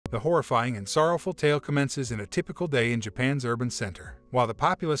The horrifying and sorrowful tale commences in a typical day in Japan's urban center. While the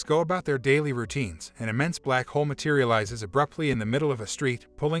populace go about their daily routines, an immense black hole materializes abruptly in the middle of a street,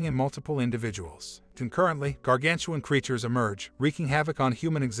 pulling in multiple individuals. Concurrently, gargantuan creatures emerge, wreaking havoc on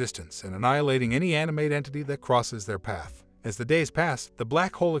human existence and annihilating any animate entity that crosses their path. As the days pass, the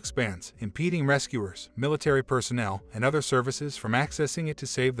black hole expands, impeding rescuers, military personnel, and other services from accessing it to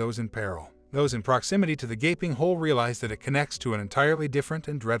save those in peril. Those in proximity to the gaping hole realize that it connects to an entirely different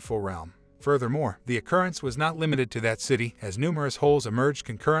and dreadful realm. Furthermore, the occurrence was not limited to that city, as numerous holes emerged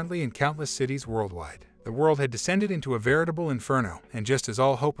concurrently in countless cities worldwide. The world had descended into a veritable inferno, and just as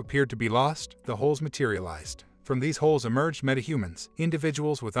all hope appeared to be lost, the holes materialized. From these holes emerged metahumans,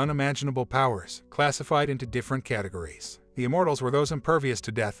 individuals with unimaginable powers, classified into different categories. The immortals were those impervious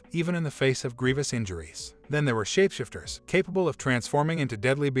to death, even in the face of grievous injuries. Then there were shapeshifters, capable of transforming into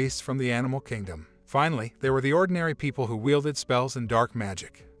deadly beasts from the animal kingdom. Finally, there were the ordinary people who wielded spells and dark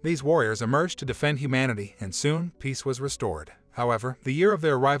magic. These warriors emerged to defend humanity, and soon, peace was restored. However, the year of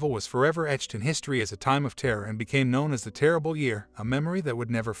their arrival was forever etched in history as a time of terror and became known as the Terrible Year, a memory that would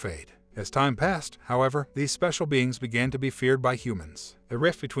never fade. As time passed, however, these special beings began to be feared by humans. The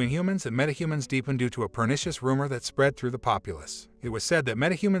rift between humans and metahumans deepened due to a pernicious rumor that spread through the populace. It was said that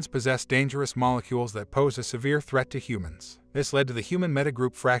metahumans possessed dangerous molecules that posed a severe threat to humans. This led to the human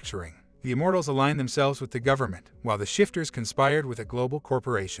metagroup fracturing. The immortals aligned themselves with the government, while the shifters conspired with a global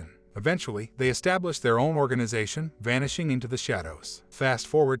corporation. Eventually, they established their own organization, vanishing into the shadows. Fast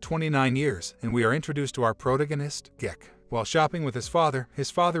forward 29 years, and we are introduced to our protagonist, Gek. While shopping with his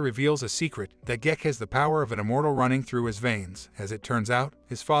father reveals a secret that Gek has the power of an immortal running through his veins. As it turns out,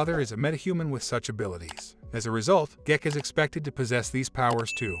 his father is a metahuman with such abilities. As a result, Gek is expected to possess these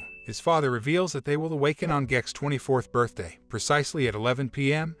powers too. His father reveals that they will awaken on Gek's 24th birthday, precisely at 11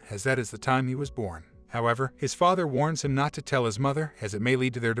 p.m., as that is the time he was born. However, his father warns him not to tell his mother, as it may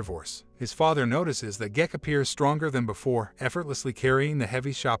lead to their divorce. His father notices that Gek appears stronger than before, effortlessly carrying the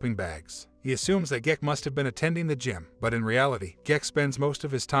heavy shopping bags. He assumes that Gek must have been attending the gym, but in reality, Gek spends most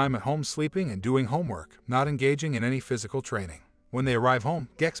of his time at home sleeping and doing homework, not engaging in any physical training. When they arrive home,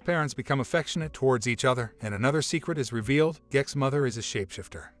 Gek's parents become affectionate towards each other, and another secret is revealed: Gek's mother is a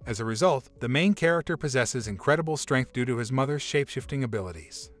shapeshifter. As a result, the main character possesses incredible strength due to his mother's shapeshifting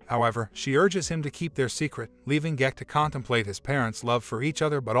abilities. However, she urges him to keep their secret, leaving Gek to contemplate his parents' love for each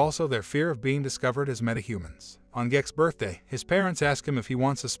other but also their fear of being discovered as metahumans. On Gek's birthday, his parents ask him if he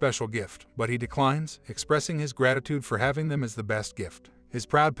wants a special gift, but he declines, expressing his gratitude for having them as the best gift. His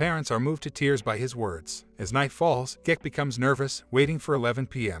proud parents are moved to tears by his words. As night falls, Gek becomes nervous, waiting for 11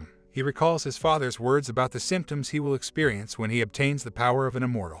 p.m. He recalls his father's words about the symptoms he will experience when he obtains the power of an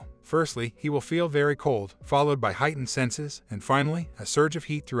immortal. Firstly, he will feel very cold, followed by heightened senses, and finally, a surge of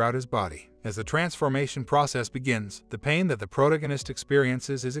heat throughout his body. As the transformation process begins, the pain that the protagonist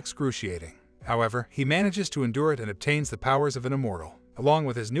experiences is excruciating. However, he manages to endure it and obtains the powers of an immortal. Along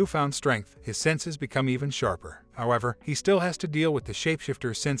with his newfound strength, his senses become even sharper. However, he still has to deal with the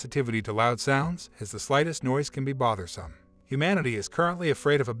shapeshifter's sensitivity to loud sounds, as the slightest noise can be bothersome. Humanity is currently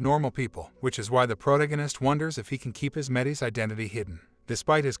afraid of abnormal people, which is why the protagonist wonders if he can keep his Medi's identity hidden.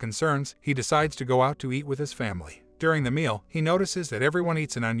 Despite his concerns, he decides to go out to eat with his family. During the meal, he notices that everyone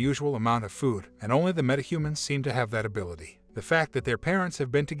eats an unusual amount of food, and only the metahumans seem to have that ability. The fact that their parents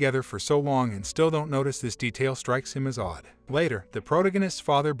have been together for so long and still don't notice this detail strikes him as odd. Later, the protagonist's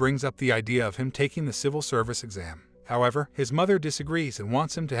father brings up the idea of him taking the civil service exam. However, his mother disagrees and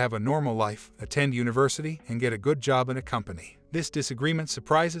wants him to have a normal life, attend university, and get a good job in a company. This disagreement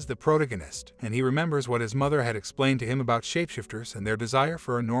surprises the protagonist, and he remembers what his mother had explained to him about shapeshifters and their desire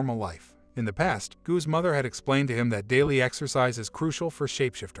for a normal life. In the past, Gu's mother had explained to him that daily exercise is crucial for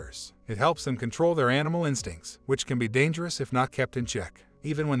shapeshifters. It helps them control their animal instincts, which can be dangerous if not kept in check.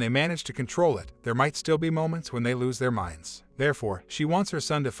 Even when they manage to control it, there might still be moments when they lose their minds. Therefore, she wants her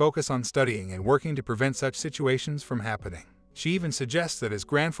son to focus on studying and working to prevent such situations from happening. She even suggests that his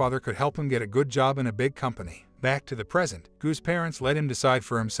grandfather could help him get a good job in a big company. Back to the present, Gu's parents let him decide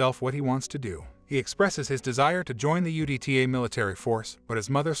for himself what he wants to do. He expresses his desire to join the UDTA military force, but his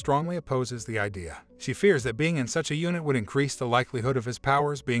mother strongly opposes the idea. She fears that being in such a unit would increase the likelihood of his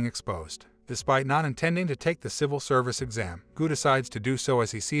powers being exposed. Despite not intending to take the civil service exam, Gu decides to do so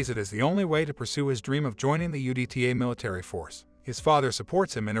as he sees it as the only way to pursue his dream of joining the UDTA military force. His father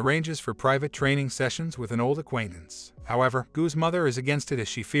supports him and arranges for private training sessions with an old acquaintance. However, Gu's mother is against it as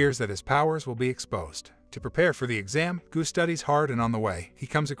she fears that his powers will be exposed. To prepare for the exam, Gu studies hard, and on the way, he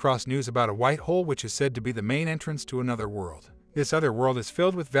comes across news about a white hole which is said to be the main entrance to another world. This other world is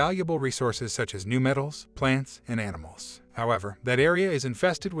filled with valuable resources such as new metals, plants, and animals. However, that area is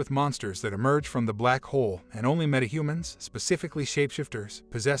infested with monsters that emerge from the black hole, and only metahumans, specifically shapeshifters,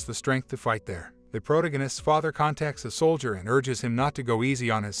 possess the strength to fight there. The protagonist's father contacts the soldier and urges him not to go easy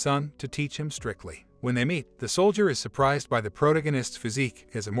on his son, to teach him strictly. When they meet, the soldier is surprised by the protagonist's physique,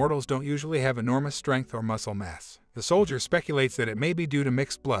 as immortals don't usually have enormous strength or muscle mass. The soldier speculates that it may be due to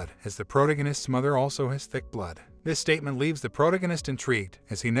mixed blood, as the protagonist's mother also has thick blood. This statement leaves the protagonist intrigued,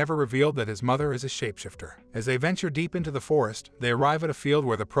 as he never revealed that his mother is a shapeshifter. As they venture deep into the forest, they arrive at a field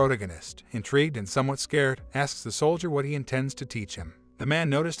where the protagonist, intrigued and somewhat scared, asks the soldier what he intends to teach him. The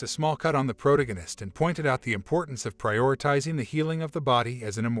man noticed a small cut on the protagonist and pointed out the importance of prioritizing the healing of the body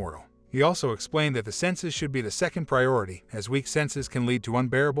as an immortal. He also explained that the senses should be the second priority, as weak senses can lead to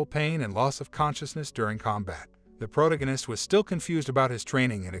unbearable pain and loss of consciousness during combat. The protagonist was still confused about his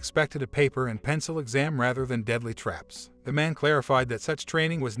training and expected a paper and pencil exam rather than deadly traps. The man clarified that such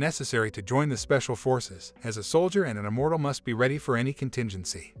training was necessary to join the special forces, as a soldier and an immortal must be ready for any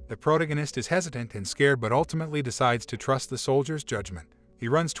contingency. The protagonist is hesitant and scared but ultimately decides to trust the soldier's judgment. He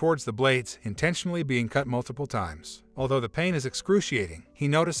runs towards the blades, intentionally being cut multiple times. Although the pain is excruciating, he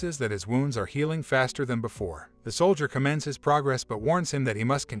notices that his wounds are healing faster than before. The soldier commends his progress but warns him that he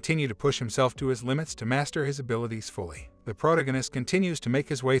must continue to push himself to his limits to master his abilities fully. The protagonist continues to make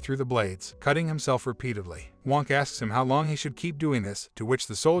his way through the blades, cutting himself repeatedly. Wonk asks him how long he should keep doing this, to which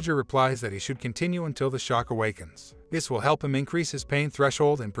the soldier replies that he should continue until the shock awakens. This will help him increase his pain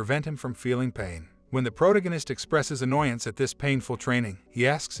threshold and prevent him from feeling pain. When the protagonist expresses annoyance at this painful training, he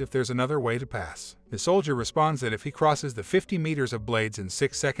asks if there's another way to pass. The soldier responds that if he crosses the 50 meters of blades in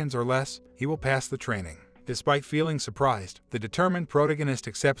 6 seconds or less, he will pass the training. Despite feeling surprised, the determined protagonist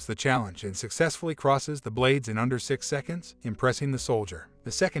accepts the challenge and successfully crosses the blades in under 6 seconds, impressing the soldier.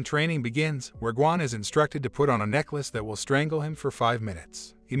 The second training begins, where Guan is instructed to put on a necklace that will strangle him for 5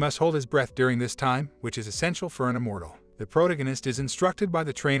 minutes. He must hold his breath during this time, which is essential for an immortal. The protagonist is instructed by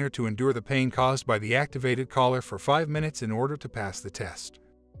the trainer to endure the pain caused by the activated collar for 5 minutes in order to pass the test.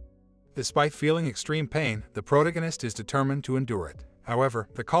 Despite feeling extreme pain, the protagonist is determined to endure it. However,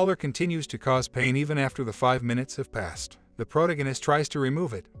 the collar continues to cause pain even after the 5 minutes have passed. The protagonist tries to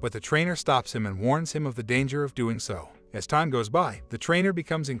remove it, but the trainer stops him and warns him of the danger of doing so. As time goes by, the trainer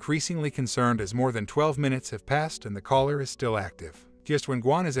becomes increasingly concerned as more than 12 minutes have passed and the collar is still active. Just when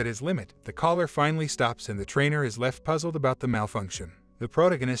Guan is at his limit, the collar finally stops and the trainer is left puzzled about the malfunction. The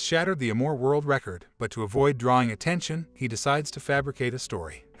protagonist shattered the Amor world record, but to avoid drawing attention, he decides to fabricate a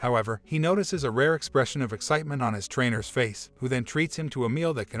story. However, he notices a rare expression of excitement on his trainer's face, who then treats him to a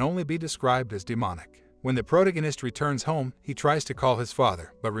meal that can only be described as demonic. When the protagonist returns home, he tries to call his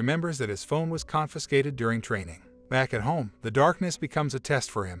father, but remembers that his phone was confiscated during training. Back at home, the darkness becomes a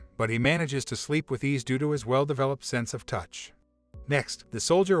test for him, but he manages to sleep with ease due to his well-developed sense of touch. Next, the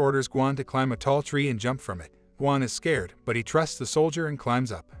soldier orders Guan to climb a tall tree and jump from it. Guan is scared, but he trusts the soldier and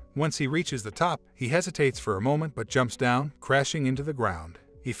climbs up. Once he reaches the top, he hesitates for a moment but jumps down, crashing into the ground.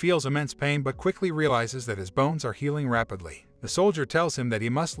 He feels immense pain but quickly realizes that his bones are healing rapidly. The soldier tells him that he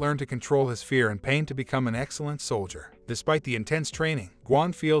must learn to control his fear and pain to become an excellent soldier. Despite the intense training,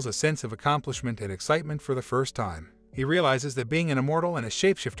 Guan feels a sense of accomplishment and excitement for the first time. He realizes that being an immortal and a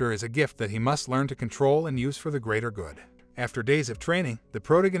shapeshifter is a gift that he must learn to control and use for the greater good. After days of training, the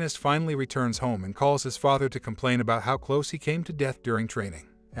protagonist finally returns home and calls his father to complain about how close he came to death during training.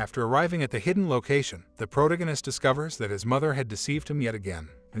 After arriving at the hidden location, the protagonist discovers that his mother had deceived him yet again.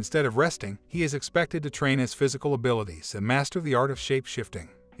 Instead of resting, he is expected to train his physical abilities and master the art of shape-shifting.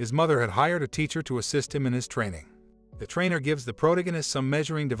 His mother had hired a teacher to assist him in his training. The trainer gives the protagonist some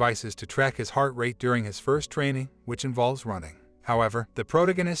measuring devices to track his heart rate during his first training, which involves running. However, the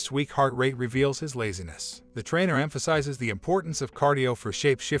protagonist's weak heart rate reveals his laziness. The trainer emphasizes the importance of cardio for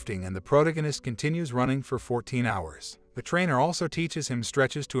shape-shifting and the protagonist continues running for 14 hours. The trainer also teaches him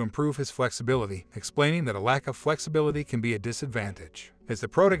stretches to improve his flexibility, explaining that a lack of flexibility can be a disadvantage. As the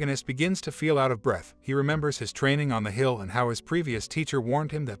protagonist begins to feel out of breath, he remembers his training on the hill and how his previous teacher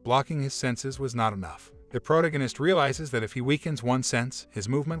warned him that blocking his senses was not enough. The protagonist realizes that if he weakens one sense, his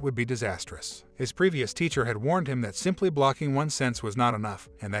movement would be disastrous. His previous teacher had warned him that simply blocking one sense was not enough,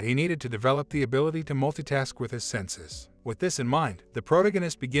 and that he needed to develop the ability to multitask with his senses. With this in mind, the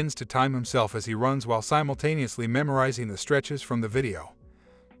protagonist begins to time himself as he runs while simultaneously memorizing the stretches from the video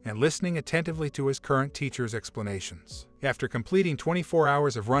and listening attentively to his current teacher's explanations. After completing 24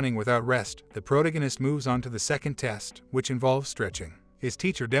 hours of running without rest, the protagonist moves on to the second test, which involves stretching. His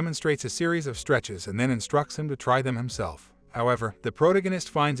teacher demonstrates a series of stretches and then instructs him to try them himself. However, the protagonist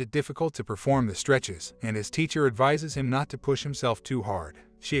finds it difficult to perform the stretches, and his teacher advises him not to push himself too hard.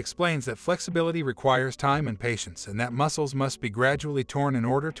 She explains that flexibility requires time and patience and that muscles must be gradually torn in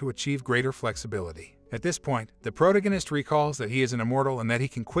order to achieve greater flexibility. At this point, the protagonist recalls that he is an immortal and that he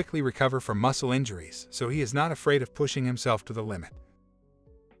can quickly recover from muscle injuries, so he is not afraid of pushing himself to the limit.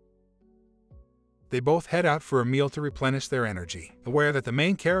 They both head out for a meal to replenish their energy. Aware that the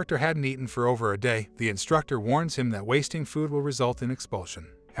main character hadn't eaten for over a day, the instructor warns him that wasting food will result in expulsion.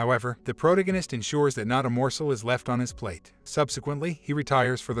 However, the protagonist ensures that not a morsel is left on his plate. Subsequently, he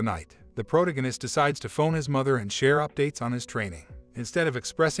retires for the night. The protagonist decides to phone his mother and share updates on his training. Instead of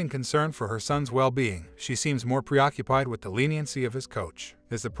expressing concern for her son's well-being, she seems more preoccupied with the leniency of his coach.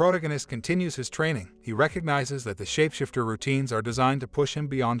 As the protagonist continues his training, he recognizes that the shapeshifter routines are designed to push him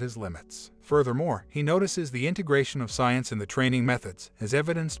beyond his limits. Furthermore, he notices the integration of science in the training methods, as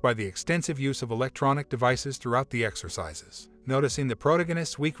evidenced by the extensive use of electronic devices throughout the exercises. Noticing the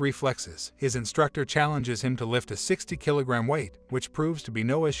protagonist's weak reflexes, his instructor challenges him to lift a 60-kilogram weight, which proves to be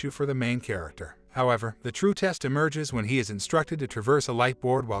no issue for the main character. However, the true test emerges when he is instructed to traverse a light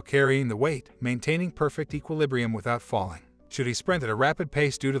board while carrying the weight, maintaining perfect equilibrium without falling. Should he sprint at a rapid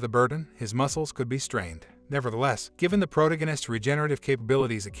pace due to the burden, his muscles could be strained. Nevertheless, given the protagonist's regenerative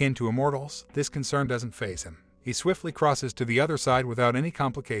capabilities akin to immortals, this concern doesn't faze him. He swiftly crosses to the other side without any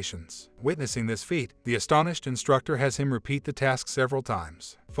complications. Witnessing this feat, the astonished instructor has him repeat the task several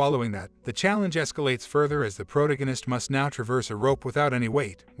times. Following that, the challenge escalates further as the protagonist must now traverse a rope without any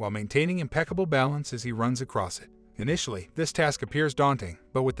weight, while maintaining impeccable balance as he runs across it. Initially, this task appears daunting,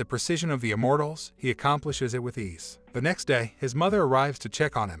 but with the precision of the immortals, he accomplishes it with ease. The next day, his mother arrives to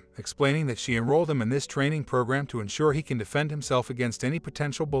check on him, explaining that she enrolled him in this training program to ensure he can defend himself against any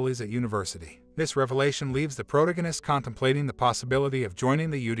potential bullies at university. This revelation leaves the protagonist contemplating the possibility of joining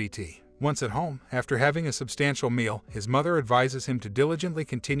the UDT. Once at home, after having a substantial meal, his mother advises him to diligently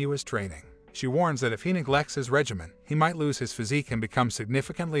continue his training. She warns that if he neglects his regimen, he might lose his physique and become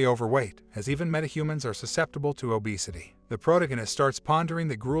significantly overweight, as even metahumans are susceptible to obesity. The protagonist starts pondering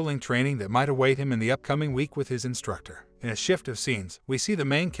the grueling training that might await him in the upcoming week with his instructor. In a shift of scenes, we see the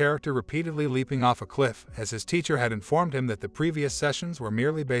main character repeatedly leaping off a cliff, as his teacher had informed him that the previous sessions were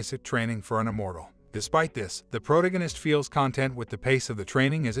merely basic training for an immortal. Despite this, the protagonist feels content with the pace of the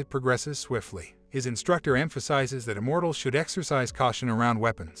training as it progresses swiftly. His instructor emphasizes that immortals should exercise caution around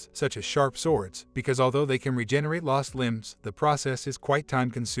weapons, such as sharp swords, because although they can regenerate lost limbs, the process is quite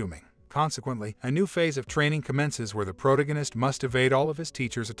time-consuming. Consequently, a new phase of training commences where the protagonist must evade all of his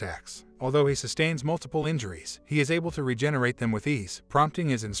teacher's attacks. Although he sustains multiple injuries, he is able to regenerate them with ease, prompting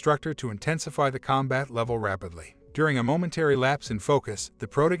his instructor to intensify the combat level rapidly. During a momentary lapse in focus, the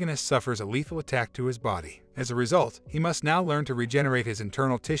protagonist suffers a lethal attack to his body. As a result, he must now learn to regenerate his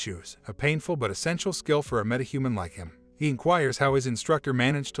internal tissues, a painful but essential skill for a metahuman like him. He inquires how his instructor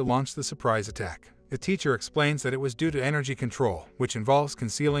managed to launch the surprise attack. The teacher explains that it was due to energy control, which involves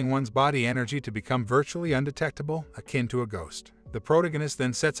concealing one's body energy to become virtually undetectable, akin to a ghost. The protagonist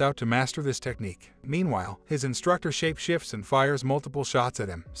then sets out to master this technique. Meanwhile, his instructor shapeshifts and fires multiple shots at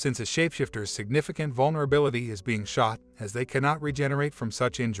him, since a shapeshifter's significant vulnerability is being shot, as they cannot regenerate from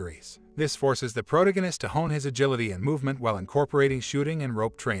such injuries. This forces the protagonist to hone his agility and movement while incorporating shooting and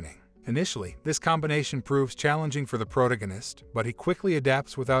rope training. Initially, this combination proves challenging for the protagonist, but he quickly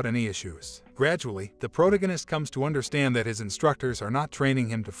adapts without any issues. Gradually, the protagonist comes to understand that his instructors are not training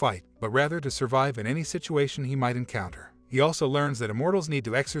him to fight, but rather to survive in any situation he might encounter. He also learns that immortals need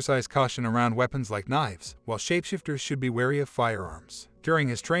to exercise caution around weapons like knives, while shapeshifters should be wary of firearms. During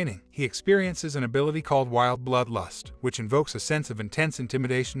his training, he experiences an ability called Wild Bloodlust, which invokes a sense of intense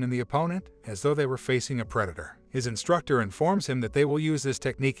intimidation in the opponent, as though they were facing a predator. His instructor informs him that they will use this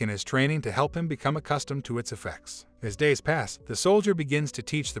technique in his training to help him become accustomed to its effects. As days pass, the soldier begins to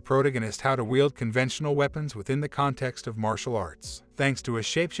teach the protagonist how to wield conventional weapons within the context of martial arts. Thanks to his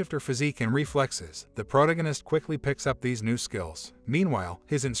shapeshifter physique and reflexes, the protagonist quickly picks up these new skills. Meanwhile,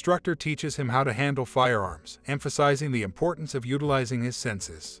 his instructor teaches him how to handle firearms, emphasizing the importance of utilizing his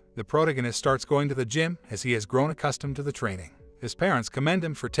senses. The protagonist starts going to the gym as he has grown accustomed to the training. His parents commend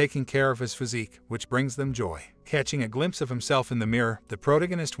him for taking care of his physique, which brings them joy. Catching a glimpse of himself in the mirror, the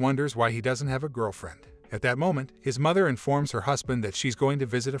protagonist wonders why he doesn't have a girlfriend. At that moment, his mother informs her husband that she's going to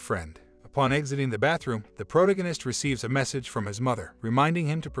visit a friend. Upon exiting the bathroom, the protagonist receives a message from his mother, reminding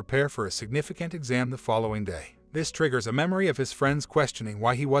him to prepare for a significant exam the following day. This triggers a memory of his friends questioning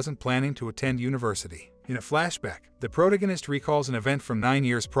why he wasn't planning to attend university. In a flashback, the protagonist recalls an event from 9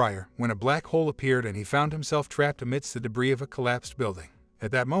 years prior, when a black hole appeared and he found himself trapped amidst the debris of a collapsed building.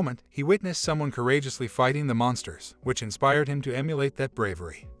 At that moment, he witnessed someone courageously fighting the monsters, which inspired him to emulate that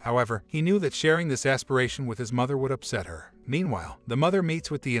bravery. However, he knew that sharing this aspiration with his mother would upset her. Meanwhile, the mother meets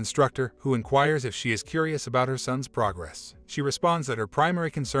with the instructor, who inquires if she is curious about her son's progress. She responds that her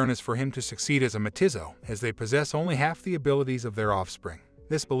primary concern is for him to succeed as a mestizo, as they possess only half the abilities of their offspring.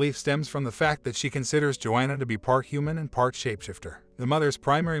 This belief stems from the fact that she considers Joanna to be part human and part shapeshifter. The mother's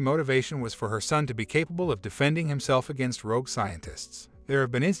primary motivation was for her son to be capable of defending himself against rogue scientists. There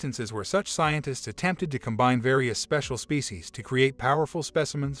have been instances where such scientists attempted to combine various special species to create powerful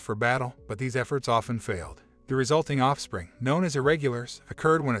specimens for battle, but these efforts often failed. The resulting offspring, known as irregulars,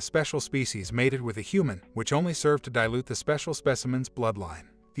 occurred when a special species mated with a human, which only served to dilute the special specimen's bloodline.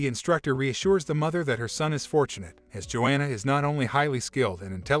 The instructor reassures the mother that her son is fortunate, as Joanna is not only highly skilled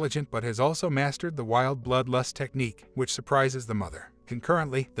and intelligent but has also mastered the wild bloodlust technique, which surprises the mother.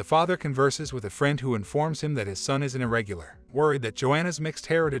 Concurrently, the father converses with a friend who informs him that his son is an irregular. Worried that Joanna's mixed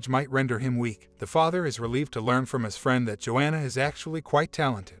heritage might render him weak, the father is relieved to learn from his friend that Joanna is actually quite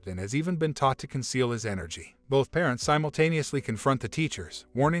talented and has even been taught to conceal his energy. Both parents simultaneously confront the teachers,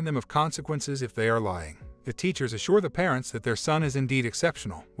 warning them of consequences if they are lying. The teachers assure the parents that their son is indeed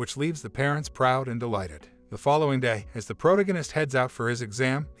exceptional, which leaves the parents proud and delighted. The following day, as the protagonist heads out for his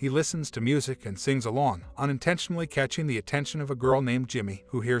exam, he listens to music and sings along, unintentionally catching the attention of a girl named Jimmy,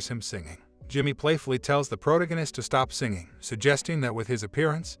 who hears him singing. Jimmy playfully tells the protagonist to stop singing, suggesting that with his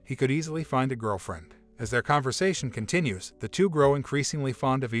appearance, he could easily find a girlfriend. As their conversation continues, the two grow increasingly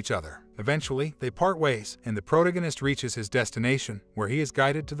fond of each other. Eventually, they part ways, and the protagonist reaches his destination, where he is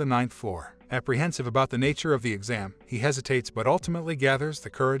guided to the 9th floor. Apprehensive about the nature of the exam, he hesitates but ultimately gathers the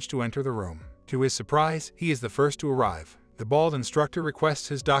courage to enter the room. To his surprise, he is the first to arrive. The bald instructor requests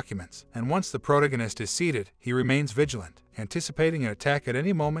his documents, and once the protagonist is seated, he remains vigilant, anticipating an attack at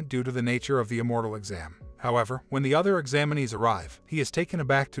any moment due to the nature of the immortal exam. However, when the other examinees arrive, he is taken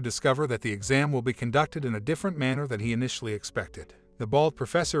aback to discover that the exam will be conducted in a different manner than he initially expected. The bald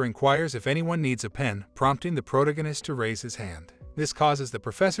professor inquires if anyone needs a pen, prompting the protagonist to raise his hand. This causes the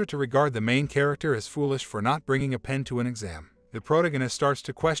professor to regard the main character as foolish for not bringing a pen to an exam. The protagonist starts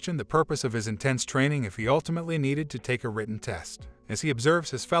to question the purpose of his intense training if he ultimately needed to take a written test. As he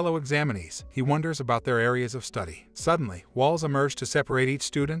observes his fellow examinees, he wonders about their areas of study. Suddenly, walls emerge to separate each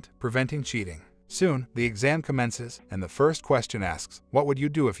student, preventing cheating. Soon, the exam commences, and the first question asks, "What would you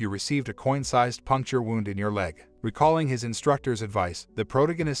do if you received a coin-sized puncture wound in your leg?" Recalling his instructor's advice, the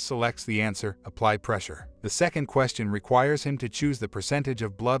protagonist selects the answer, "Apply pressure." The second question requires him to choose the percentage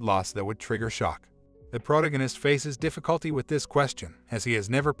of blood loss that would trigger shock. The protagonist faces difficulty with this question, as he has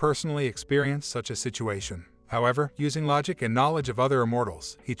never personally experienced such a situation. However, using logic and knowledge of other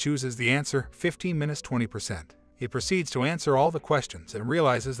immortals, he chooses the answer, 15 minutes 20%. He proceeds to answer all the questions and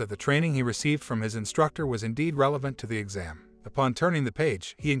realizes that the training he received from his instructor was indeed relevant to the exam. Upon turning the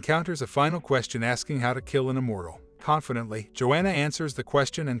page, he encounters a final question asking how to kill an immortal. Confidently, Joanna answers the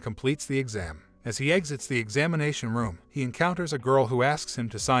question and completes the exam. As he exits the examination room, he encounters a girl who asks him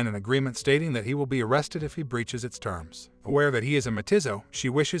to sign an agreement stating that he will be arrested if he breaches its terms. Aware that he is a mestizo, she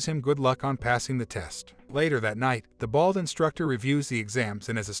wishes him good luck on passing the test. Later that night, the bald instructor reviews the exams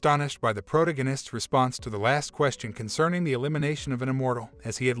and is astonished by the protagonist's response to the last question concerning the elimination of an immortal,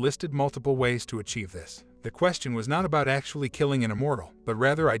 as he had listed multiple ways to achieve this. The question was not about actually killing an immortal, but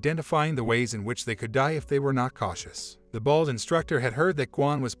rather identifying the ways in which they could die if they were not cautious. The bald instructor had heard that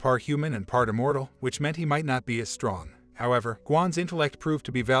Guan was part human and part immortal, which meant he might not be as strong. However, Guan's intellect proved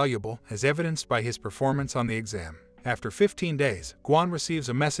to be valuable, as evidenced by his performance on the exam. After 15 days, Guan receives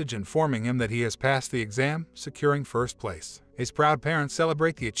a message informing him that he has passed the exam, securing first place. His proud parents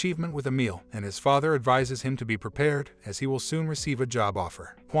celebrate the achievement with a meal, and his father advises him to be prepared, as he will soon receive a job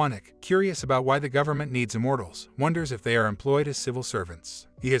offer. Huanik, curious about why the government needs immortals, wonders if they are employed as civil servants.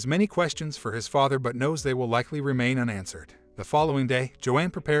 He has many questions for his father but knows they will likely remain unanswered. The following day,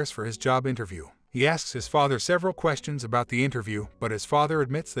 Joanne prepares for his job interview. He asks his father several questions about the interview, but his father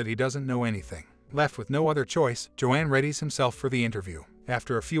admits that he doesn't know anything. Left with no other choice, Joanne readies himself for the interview.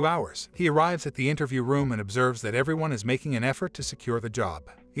 After a few hours, he arrives at the interview room and observes that everyone is making an effort to secure the job.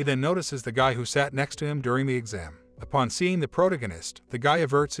 He then notices the guy who sat next to him during the exam. Upon seeing the protagonist, the guy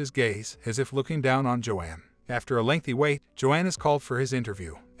averts his gaze, as if looking down on Joanne. After a lengthy wait, Joanne is called for his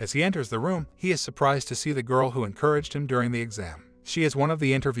interview. As he enters the room, he is surprised to see the girl who encouraged him during the exam. She is one of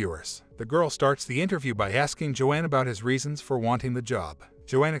the interviewers. The girl starts the interview by asking Joanne about his reasons for wanting the job.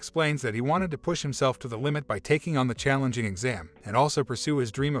 Joanne explains that he wanted to push himself to the limit by taking on the challenging exam, and also pursue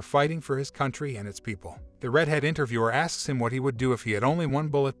his dream of fighting for his country and its people. The redhead interviewer asks him what he would do if he had only one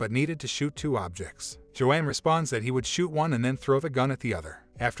bullet but needed to shoot two objects. Joanne responds that he would shoot one and then throw the gun at the other.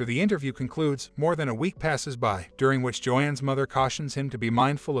 After the interview concludes, more than a week passes by, during which Joanne's mother cautions him to be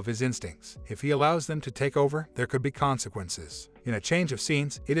mindful of his instincts. If he allows them to take over, there could be consequences. In a change of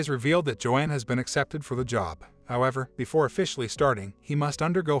scenes, it is revealed that Joanne has been accepted for the job. However, before officially starting, he must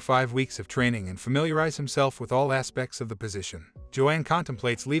undergo 5 weeks of training and familiarize himself with all aspects of the position. Joanne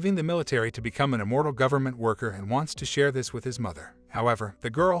contemplates leaving the military to become an immortal government worker and wants to share this with his mother. However, the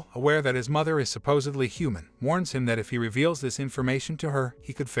girl, aware that his mother is supposedly human, warns him that if he reveals this information to her,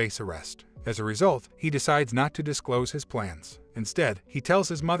 he could face arrest. As a result, he decides not to disclose his plans. Instead, he tells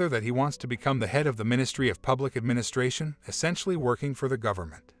his mother that he wants to become the head of the Ministry of Public Administration, essentially working for the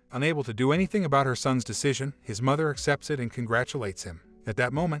government. Unable to do anything about her son's decision, his mother accepts it and congratulates him. At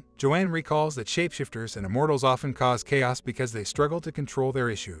that moment, Joanne recalls that shapeshifters and immortals often cause chaos because they struggle to control their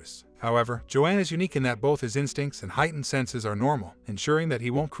issues. However, Joanne is unique in that both his instincts and heightened senses are normal, ensuring that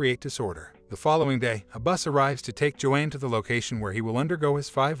he won't create disorder. The following day, a bus arrives to take Joanne to the location where he will undergo his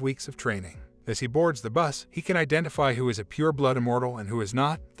 5 weeks of training. As he boards the bus, he can identify who is a pure-blood immortal and who is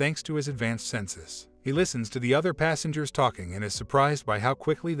not, thanks to his advanced senses. He listens to the other passengers talking and is surprised by how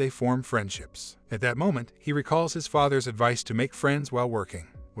quickly they form friendships. At that moment, he recalls his father's advice to make friends while working.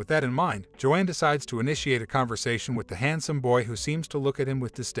 With that in mind, Joanne decides to initiate a conversation with the handsome boy who seems to look at him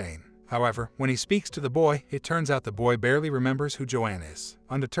with disdain. However, when he speaks to the boy, it turns out the boy barely remembers who Joanne is.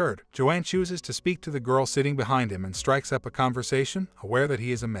 Undeterred, Joanne chooses to speak to the girl sitting behind him and strikes up a conversation, aware that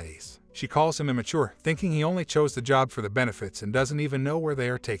he is a metis. She calls him immature, thinking he only chose the job for the benefits and doesn't even know where they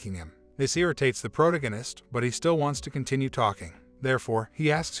are taking him. This irritates the protagonist, but he still wants to continue talking. Therefore,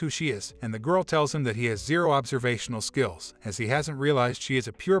 he asks who she is, and the girl tells him that he has zero observational skills, as he hasn't realized she is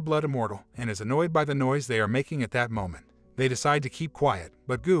a pure-blood immortal and is annoyed by the noise they are making at that moment. They decide to keep quiet,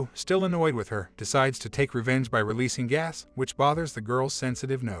 but Gu, still annoyed with her, decides to take revenge by releasing gas, which bothers the girl's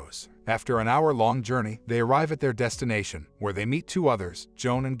sensitive nose. After an hour-long journey, they arrive at their destination, where they meet two others,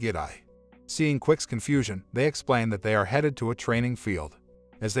 Joan and Gidai. Seeing Quick's confusion, they explain that they are headed to a training field.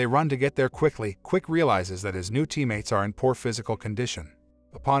 As they run to get there quickly, Quick realizes that his new teammates are in poor physical condition.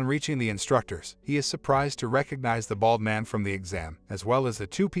 Upon reaching the instructors, he is surprised to recognize the bald man from the exam, as well as the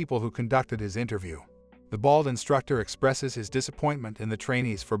two people who conducted his interview. The bald instructor expresses his disappointment in the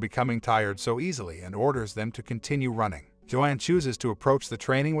trainees for becoming tired so easily and orders them to continue running. Joanne chooses to approach the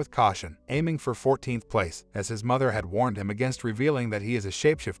training with caution, aiming for 14th place, as his mother had warned him against revealing that he is a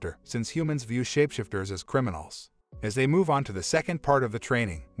shapeshifter, since humans view shapeshifters as criminals. As they move on to the second part of the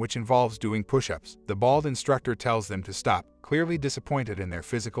training, which involves doing push-ups, the bald instructor tells them to stop, clearly disappointed in their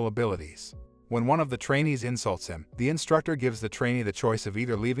physical abilities. When one of the trainees insults him, the instructor gives the trainee the choice of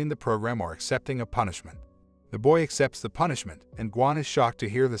either leaving the program or accepting a punishment. The boy accepts the punishment, and Guan is shocked to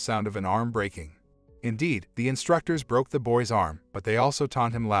hear the sound of an arm breaking. Indeed, the instructors broke the boy's arm, but they also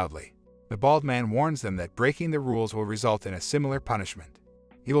taunt him loudly. The bald man warns them that breaking the rules will result in a similar punishment.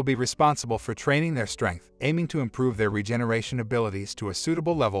 He will be responsible for training their strength, aiming to improve their regeneration abilities to a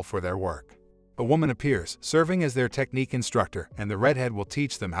suitable level for their work. A woman appears, serving as their technique instructor, and the redhead will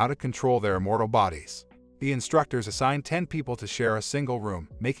teach them how to control their immortal bodies. The instructors assign 10 people to share a single room,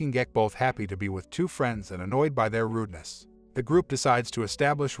 making Gek both happy to be with two friends and annoyed by their rudeness. The group decides to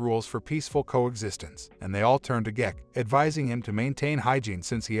establish rules for peaceful coexistence, and they all turn to Gek, advising him to maintain hygiene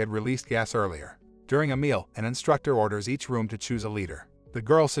since he had released gas earlier. During a meal, an instructor orders each room to choose a leader. The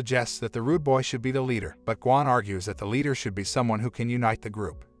girl suggests that the rude boy should be the leader, but Guan argues that the leader should be someone who can unite the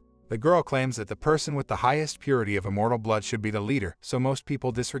group. The girl claims that the person with the highest purity of immortal blood should be the leader, so most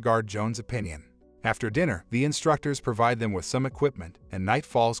people disregard Joan's opinion. After dinner, the instructors provide them with some equipment, and night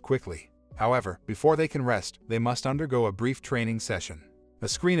falls quickly. However, before they can rest, they must undergo a brief training session. A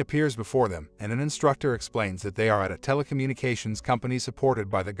screen appears before them, and an instructor explains that they are at a telecommunications company supported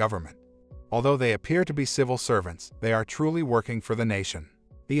by the government. Although they appear to be civil servants, they are truly working for the nation.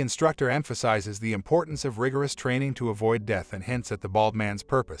 The instructor emphasizes the importance of rigorous training to avoid death and hints at the bald man's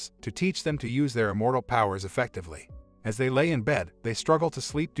purpose, to teach them to use their immortal powers effectively. As they lay in bed, they struggle to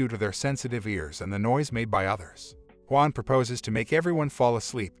sleep due to their sensitive ears and the noise made by others. Juan proposes to make everyone fall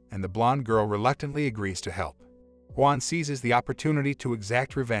asleep, and the blonde girl reluctantly agrees to help. Juan seizes the opportunity to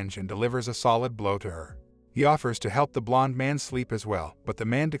exact revenge and delivers a solid blow to her. He offers to help the blonde man sleep as well, but the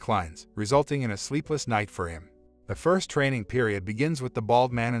man declines, resulting in a sleepless night for him. The first training period begins with the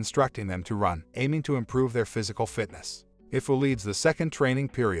bald man instructing them to run, aiming to improve their physical fitness. Ifu leads the second training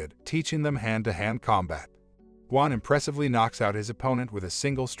period, teaching them hand-to-hand combat. Guan impressively knocks out his opponent with a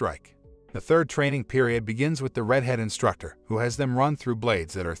single strike. The third training period begins with the redhead instructor, who has them run through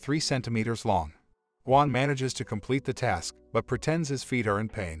blades that are 3 centimeters long. Guan manages to complete the task, but pretends his feet are in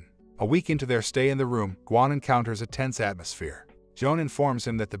pain. A week into their stay in the room, Guan encounters a tense atmosphere. Joan informs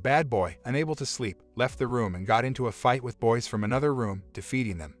him that the bad boy, unable to sleep, left the room and got into a fight with boys from another room,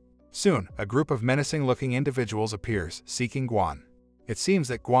 defeating them. Soon, a group of menacing-looking individuals appears, seeking Guan. It seems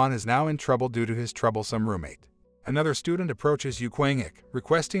that Guan is now in trouble due to his troublesome roommate. Another student approaches Yu Kwang-ik,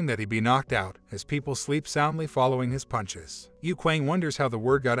 requesting that he be knocked out, as people sleep soundly following his punches. Yu Kwang wonders how the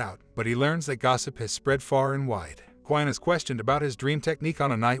word got out, but he learns that gossip has spread far and wide. Kwan is questioned about his dream technique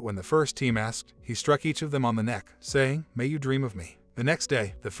on a night when the first team asked, he struck each of them on the neck, saying, "May you dream of me." The next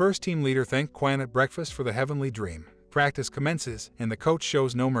day, the first team leader thanked Kwan at breakfast for the heavenly dream. Practice commences, and the coach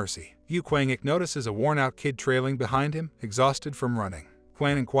shows no mercy. Yu Kwang-ik notices a worn-out kid trailing behind him, exhausted from running.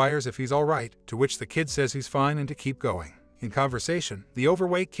 Kwan inquires if he's alright, to which the kid says he's fine and to keep going. In conversation, the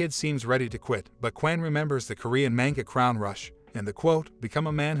overweight kid seems ready to quit, but Kwan remembers the Korean manga Crown Rush, and the quote, "Become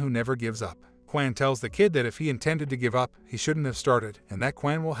a man who never gives up." Kwan tells the kid that if he intended to give up, he shouldn't have started, and that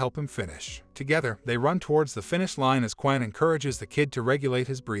Kwan will help him finish. Together, they run towards the finish line as Kwan encourages the kid to regulate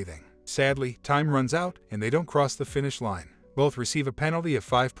his breathing. Sadly, time runs out, and they don't cross the finish line. Both receive a penalty of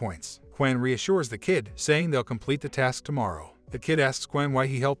 5 points. Kwan reassures the kid, saying they'll complete the task tomorrow. The kid asks Kwan why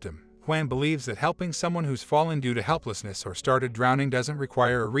he helped him. Kwan believes that helping someone who's fallen due to helplessness or started drowning doesn't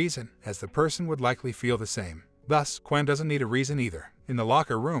require a reason, as the person would likely feel the same. Thus, Kwan doesn't need a reason either. In the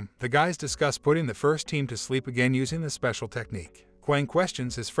locker room, the guys discuss putting the first team to sleep again using the special technique. Kwan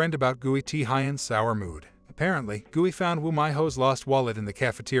questions his friend about Gui Ti-hyun's sour mood. Apparently, Gui found Woo Mi-ho's lost wallet in the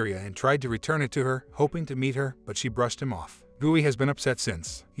cafeteria and tried to return it to her, hoping to meet her, but she brushed him off. Gui has been upset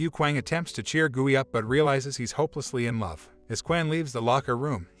since. Yu Kwang attempts to cheer Gui up but realizes he's hopelessly in love. As Kwan leaves the locker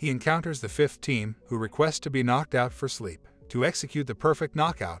room, he encounters the fifth team, who request to be knocked out for sleep. To execute the perfect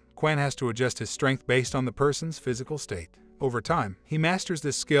knockout, Kwan has to adjust his strength based on the person's physical state. Over time, he masters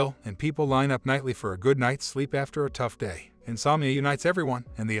this skill, and people line up nightly for a good night's sleep after a tough day. Insomnia unites everyone,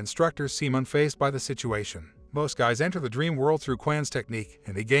 and the instructors seem unfazed by the situation. Most guys enter the dream world through Kwan's technique,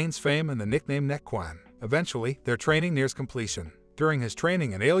 and he gains fame and the nickname Neck Kwan. Eventually, their training nears completion. During his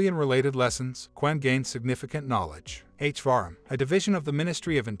training in alien-related lessons, Kwan gained significant knowledge. HVARM, a division of the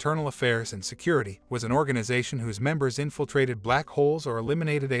Ministry of Internal Affairs and Security, was an organization whose members infiltrated black holes or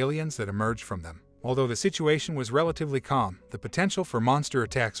eliminated aliens that emerged from them. Although the situation was relatively calm, the potential for monster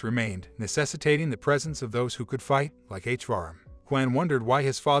attacks remained, necessitating the presence of those who could fight, like HVARM. Kwan wondered why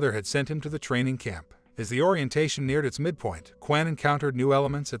his father had sent him to the training camp. As the orientation neared its midpoint, Kwan encountered new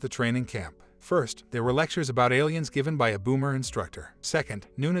elements at the training camp. First, there were lectures about aliens given by a boomer instructor. Second,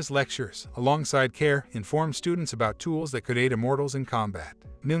 Nuna's lectures, alongside care, informed students about tools that could aid immortals in combat.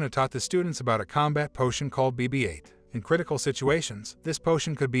 Nuna taught the students about a combat potion called BB-8. In critical situations, this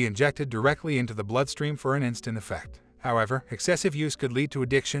potion could be injected directly into the bloodstream for an instant effect. However, excessive use could lead to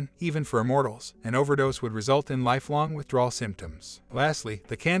addiction, even for immortals. An overdose would result in lifelong withdrawal symptoms. Lastly,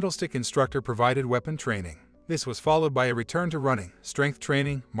 the candlestick instructor provided weapon training. This was followed by a return to running, strength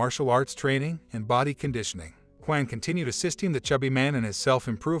training, martial arts training, and body conditioning. Kwan continued assisting the chubby man in his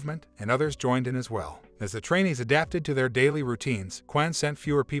self-improvement, and others joined in as well. As the trainees adapted to their daily routines, Kwan sent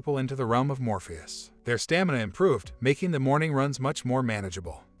fewer people into the realm of Morpheus. Their stamina improved, making the morning runs much more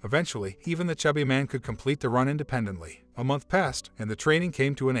manageable. Eventually, even the chubby man could complete the run independently. A month passed, and the training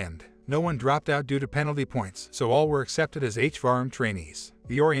came to an end. No one dropped out due to penalty points, so all were accepted as HVARM trainees.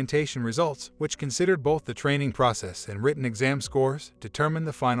 The orientation results, which considered both the training process and written exam scores, determined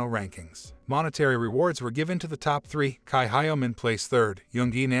the final rankings. Monetary rewards were given to the top 3, Kai Hyo-min placed 3rd,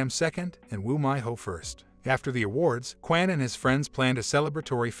 Yoongi Nam 2nd, and Woo Mi-ho 1st. After the awards, Kwan and his friends planned a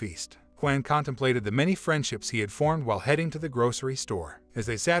celebratory feast. Kwan contemplated the many friendships he had formed while heading to the grocery store. As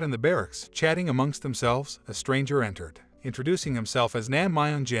they sat in the barracks, chatting amongst themselves, a stranger entered. Introducing himself as Nam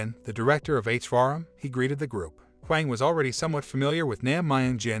Myung-jin, the director of HVARM, he greeted the group. Kwang was already somewhat familiar with Nam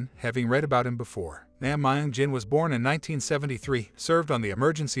Myung-jin, having read about him before. Nam Myung-jin was born in 1973, served on the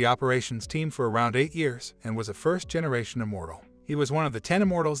emergency operations team for around 8 years, and was a first-generation immortal. He was one of the 10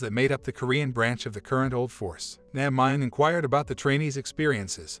 immortals that made up the Korean branch of the current Old Force. Nam Myung inquired about the trainees'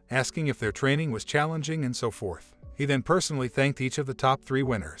 experiences, asking if their training was challenging and so forth. He then personally thanked each of the top 3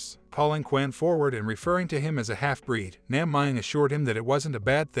 winners. Calling Kwan forward and referring to him as a half-breed, Nam Myung assured him that it wasn't a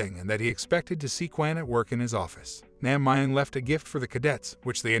bad thing and that he expected to see Kwan at work in his office. Nam Myung left a gift for the cadets,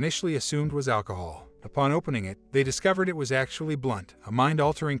 which they initially assumed was alcohol. Upon opening it, they discovered it was actually Blunt, a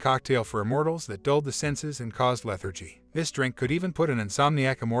mind-altering cocktail for immortals that dulled the senses and caused lethargy. This drink could even put an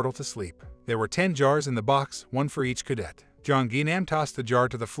insomniac immortal to sleep. There were 10 jars in the box, 1 for each cadet. Jeong-gi Nam tossed the jar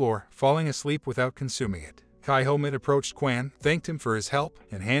to the floor, falling asleep without consuming it. Kai Ho-mit approached Kwan, thanked him for his help,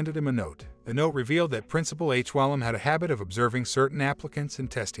 and handed him a note. The note revealed that Principal H. Wallam had a habit of observing certain applicants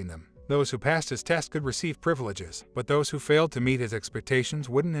and testing them. Those who passed his test could receive privileges, but those who failed to meet his expectations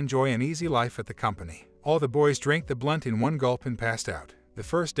wouldn't enjoy an easy life at the company. All the boys drank the Blunt in one gulp and passed out. The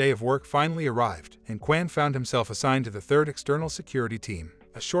first day of work finally arrived, and Kwan found himself assigned to the 3rd External Security Team.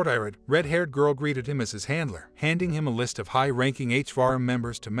 A short-eyed, red-haired girl greeted him as his handler, handing him a list of high-ranking HVARM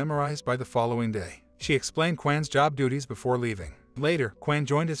members to memorize by the following day. She explained Kwan's job duties before leaving. Later, Kwan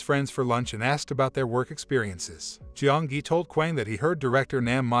joined his friends for lunch and asked about their work experiences. Jeong-gi told Kwan that he heard Director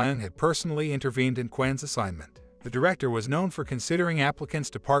Nam Myung had personally intervened in Kwan's assignment. The director was known for considering applicants'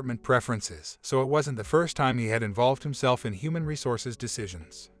 department preferences, so it wasn't the first time he had involved himself in human resources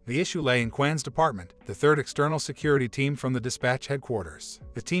decisions. The issue lay in Kwan's department, the 3rd external security team from the dispatch headquarters.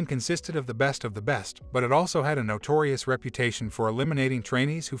 The team consisted of the best, but it also had a notorious reputation for eliminating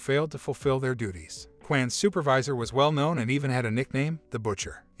trainees who failed to fulfill their duties. Kwan's supervisor was well known and even had a nickname, the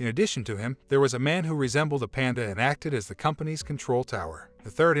Butcher. In addition to him, there was a man who resembled a panda and acted as the company's control tower. The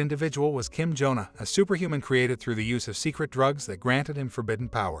third individual was Kim Jonah, a superhuman created through the use of secret drugs that granted him forbidden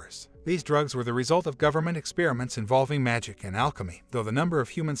powers. These drugs were the result of government experiments involving magic and alchemy, though the number of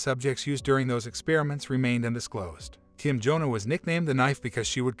human subjects used during those experiments remained undisclosed. Kim Jonah was nicknamed the Knife because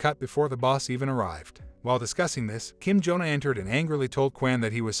she would cut before the boss even arrived. While discussing this, Kim Jonah entered and angrily told Kwan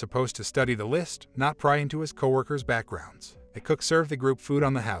that he was supposed to study the list, not pry into his co-workers' backgrounds. A cook served the group food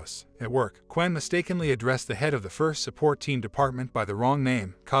on the house. At work, Kwan mistakenly addressed the head of the first support team department by the wrong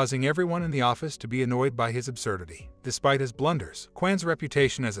name, causing everyone in the office to be annoyed by his absurdity. Despite his blunders, Kwan's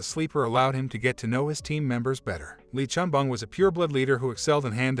reputation as a sleeper allowed him to get to know his team members better. Lee Chunbung was a pureblood leader who excelled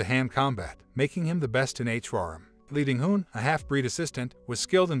in hand-to-hand combat, making him the best in HRM. Li Ding-hoon, a half-breed assistant, was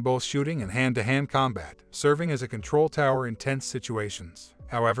skilled in both shooting and hand-to-hand combat, serving as a control tower in tense situations.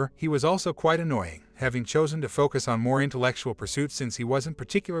 However, he was also quite annoying, having chosen to focus on more intellectual pursuits since he wasn't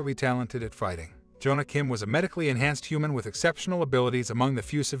particularly talented at fighting. Jonah Kim was a medically enhanced human with exceptional abilities among the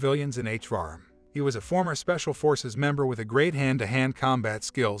few civilians in HRM. He was a former Special Forces member with a grade hand-to-hand combat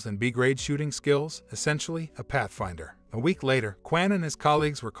skills and B-grade shooting skills, essentially a pathfinder. A week later, Kwan and his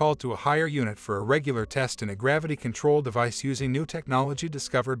colleagues were called to a higher unit for a regular test in a gravity control device using new technology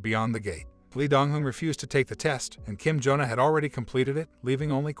discovered beyond the gate. Lee Dong-hoon refused to take the test, and Kim Jonah had already completed it,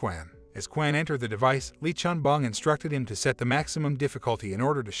 leaving only Kwan. As Kwan entered the device, Lee Chun-bong instructed him to set the maximum difficulty in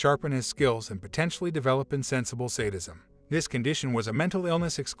order to sharpen his skills and potentially develop insensible sadism. This condition was a mental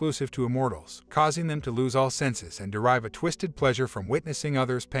illness exclusive to immortals, causing them to lose all senses and derive a twisted pleasure from witnessing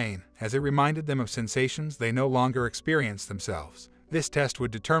others' pain, as it reminded them of sensations they no longer experienced themselves. This test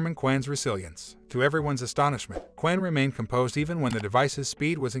would determine Kwan's resilience. To everyone's astonishment, Kwan remained composed even when the device's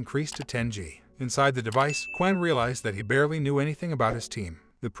speed was increased to 10G. Inside the device, Kwan realized that he barely knew anything about his team.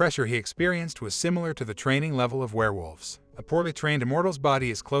 The pressure he experienced was similar to the training level of werewolves. A poorly trained immortal's body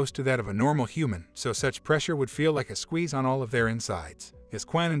is close to that of a normal human, so such pressure would feel like a squeeze on all of their insides. As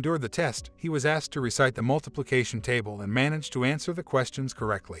Kwan endured the test, he was asked to recite the multiplication table and managed to answer the questions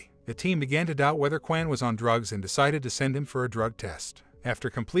correctly. The team began to doubt whether Kwan was on drugs and decided to send him for a drug test.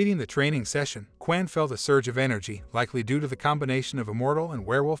 After completing the training session, Kwan felt a surge of energy, likely due to the combination of immortal and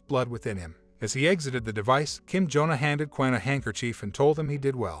werewolf blood within him. As he exited the device, Kim Jonah handed Kwan a handkerchief and told him he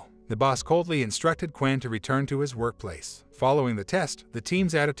did well. The boss coldly instructed Kwan to return to his workplace. Following the test, the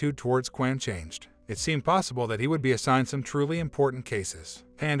team's attitude towards Kwan changed. It seemed possible that he would be assigned some truly important cases.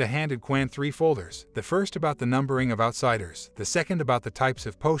 Panda handed Kwan 3 folders, the first about the numbering of outsiders, the second about the types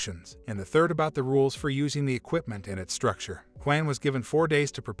of potions, and the third about the rules for using the equipment and its structure. Kwan was given 4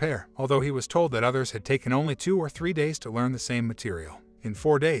 days to prepare, although he was told that others had taken only 2 or 3 days to learn the same material. In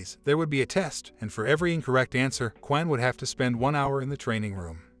 4 days, there would be a test, and for every incorrect answer, Kwan would have to spend 1 hour in the training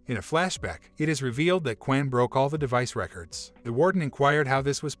room. In a flashback, it is revealed that Kwan broke all the device records. The warden inquired how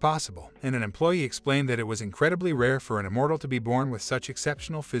this was possible, and an employee explained that it was incredibly rare for an immortal to be born with such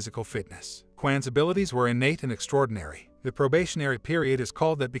exceptional physical fitness. Kwan's abilities were innate and extraordinary. The probationary period is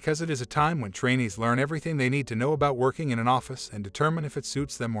called that because it is a time when trainees learn everything they need to know about working in an office and determine if it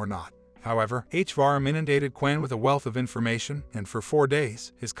suits them or not. However, HVARM inundated Kwan with a wealth of information, and for 4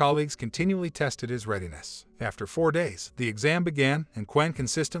 days, his colleagues continually tested his readiness. After 4 days, the exam began, and Kwan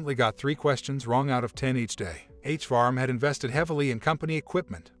consistently got 3 questions wrong out of 10 each day. HVARM had invested heavily in company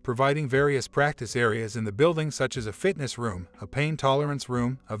equipment, providing various practice areas in the building such as a fitness room, a pain tolerance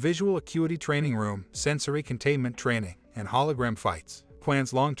room, a visual acuity training room, sensory containment training, and hologram fights.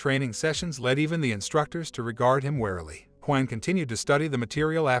 Kwan's long training sessions led even the instructors to regard him warily. Kwan continued to study the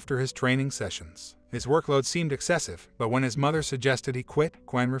material after his training sessions. His workload seemed excessive, but when his mother suggested he quit,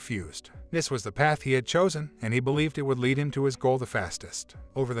 Kwan refused. This was the path he had chosen, and he believed it would lead him to his goal the fastest.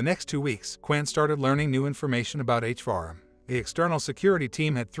 Over the next 2 weeks, Kwan started learning new information about HVARM. The external security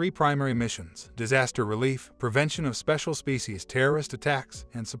team had 3 primary missions: disaster relief, prevention of special species terrorist attacks,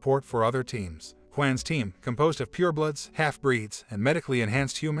 and support for other teams. Kwan's team, composed of purebloods, half-breeds, and medically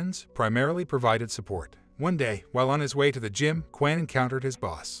enhanced humans, primarily provided support. One day, while on his way to the gym, Kwan encountered his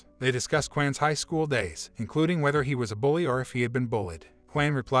boss. They discussed Kwan's high school days, including whether he was a bully or if he had been bullied.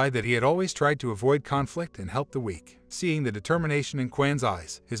 Kwan replied that he had always tried to avoid conflict and help the weak. Seeing the determination in Kwan's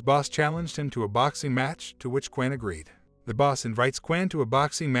eyes, his boss challenged him to a boxing match, to which Kwan agreed. The boss invites Kwan to a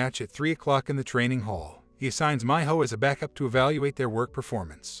boxing match at 3 o'clock in the training hall. He assigns Miho as a backup to evaluate their work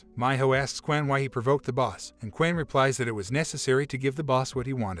performance. Miho asks Quan why he provoked the boss, and Quan replies that it was necessary to give the boss what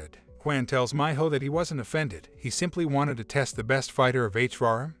he wanted. Quan tells Miho that he wasn't offended, he simply wanted to test the best fighter of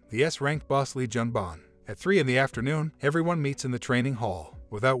HRM, the S-ranked boss Lee Junban. At 3 in the afternoon, everyone meets in the training hall.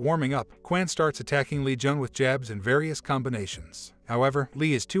 Without warming up, Quan starts attacking Lee Jun with jabs in various combinations. However,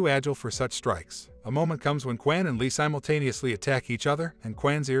 Lee is too agile for such strikes. A moment comes when Quan and Lee simultaneously attack each other, and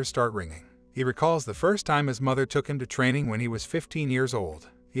Quan's ears start ringing. He recalls the first time his mother took him to training when he was 15 years old.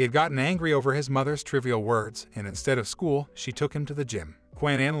 He had gotten angry over his mother's trivial words, and instead of school, she took him to the gym.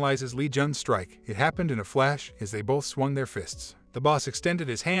 Quan analyzes Lee Jun's strike. It happened in a flash as they both swung their fists. The boss extended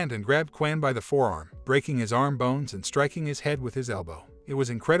his hand and grabbed Quan by the forearm, breaking his arm bones and striking his head with his elbow. It was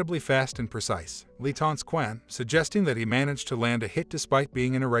incredibly fast and precise. Lee taunts Quan, suggesting that he managed to land a hit despite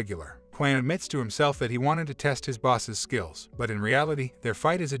being an irregular. Quan admits to himself that he wanted to test his boss's skills, but in reality, their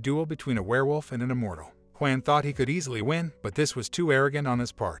fight is a duel between a werewolf and an immortal. Quan thought he could easily win, but this was too arrogant on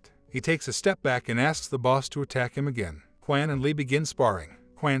his part. He takes a step back and asks the boss to attack him again. Quan and Lee begin sparring.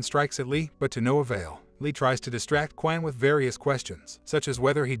 Quan strikes at Lee, but to no avail. Lee tries to distract Quan with various questions, such as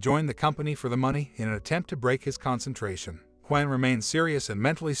whether he joined the company for the money in an attempt to break his concentration. Quan remains serious and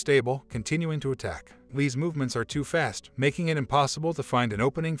mentally stable, continuing to attack. Lee's movements are too fast, making it impossible to find an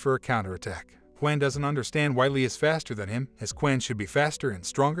opening for a counterattack. Quan doesn't understand why Lee is faster than him, as Quan should be faster and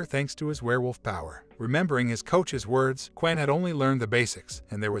stronger thanks to his werewolf power. Remembering his coach's words, Quan had only learned the basics,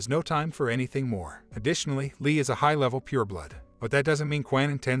 and there was no time for anything more. Additionally, Lee is a high-level pureblood. But that doesn't mean Quan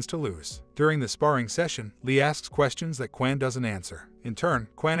intends to lose. During the sparring session, Lee asks questions that Quan doesn't answer. In turn,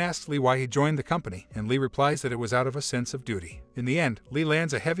 Quan asks Lee why he joined the company, and Lee replies that it was out of a sense of duty. In the end, Lee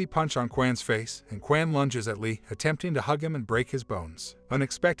lands a heavy punch on Quan's face, and Quan lunges at Lee, attempting to hug him and break his bones.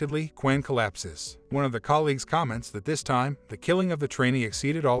 Unexpectedly, Quan collapses. One of the colleagues comments that this time, the killing of the trainee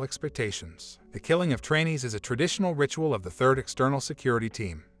exceeded all expectations. The killing of trainees is a traditional ritual of the 3rd External Security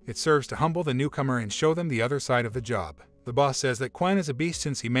Team. It serves to humble the newcomer and show them the other side of the job. The boss says that Quan is a beast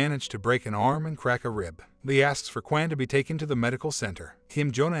since he managed to break an arm and crack a rib. Lee asks for Quan to be taken to the medical center.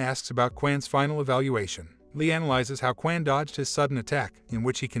 Kim Jonah asks about Quan's final evaluation. Lee analyzes how Quan dodged his sudden attack, in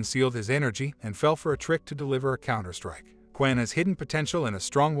which he concealed his energy and fell for a trick to deliver a counterstrike. Quan has hidden potential and a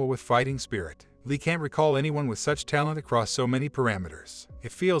strong will with fighting spirit. Lee can't recall anyone with such talent across so many parameters.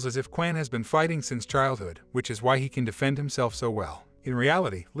 It feels as if Quan has been fighting since childhood, which is why he can defend himself so well. In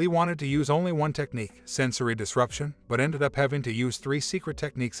reality, Lee wanted to use only one technique, sensory disruption, but ended up having to use 3 secret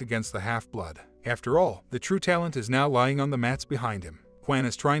techniques against the half-blood. After all, the true talent is now lying on the mats behind him. Quan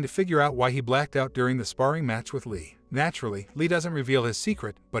is trying to figure out why he blacked out during the sparring match with Lee. Naturally, Lee doesn't reveal his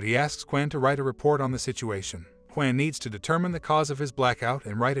secret, but he asks Quan to write a report on the situation. Quan needs to determine the cause of his blackout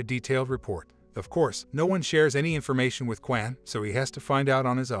and write a detailed report. Of course, no one shares any information with Quan, so he has to find out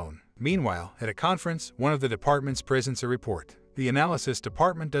on his own. Meanwhile, at a conference, one of the departments presents a report. The analysis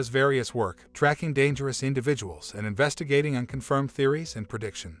department does various work, tracking dangerous individuals and investigating unconfirmed theories and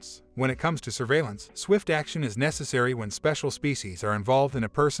predictions. When it comes to surveillance, swift action is necessary when special species are involved in a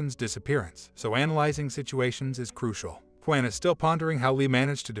person's disappearance, so analyzing situations is crucial. Quan is still pondering how Lee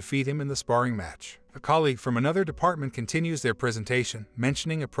managed to defeat him in the sparring match. A colleague from another department continues their presentation,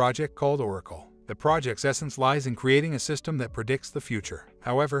 mentioning a project called Oracle. The project's essence lies in creating a system that predicts the future.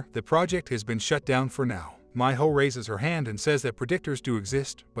 However, the project has been shut down for now. Miho raises her hand and says that predictors do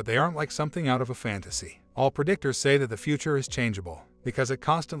exist, but they aren't like something out of a fantasy. All predictors say that the future is changeable. Because it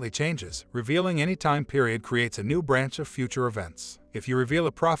constantly changes, revealing any time period creates a new branch of future events. If you reveal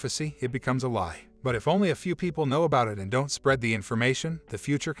a prophecy, it becomes a lie. But if only a few people know about it and don't spread the information, the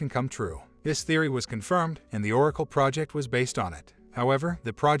future can come true. This theory was confirmed, and the Oracle project was based on it. However,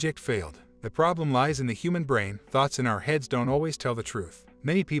 the project failed. The problem lies in the human brain. Thoughts in our heads don't always tell the truth.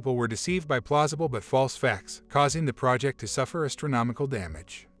 Many people were deceived by plausible but false facts, causing the project to suffer astronomical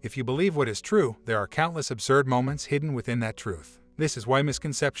damage. If you believe what is true, there are countless absurd moments hidden within that truth. This is why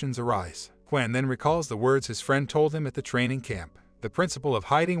misconceptions arise. Quan then recalls the words his friend told him at the training camp. The principle of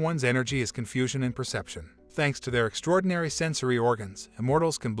hiding one's energy is confusion and perception. Thanks to their extraordinary sensory organs,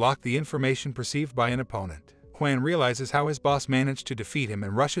 immortals can block the information perceived by an opponent. Quan realizes how his boss managed to defeat him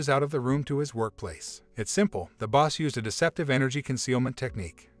and rushes out of the room to his workplace. It's simple. The boss used a deceptive energy concealment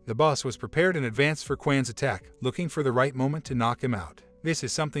technique. The boss was prepared in advance for Quan's attack, looking for the right moment to knock him out. This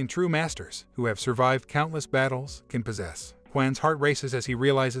is something true masters, who have survived countless battles, can possess. Quan's heart races as he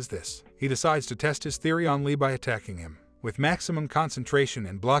realizes this. He decides to test his theory on Lee by attacking him. With maximum concentration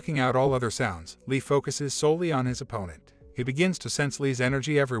and blocking out all other sounds, Lee focuses solely on his opponent. He begins to sense Lee's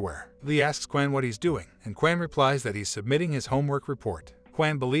energy everywhere. Lee asks Quan what he's doing, and Quan replies that he's submitting his homework report.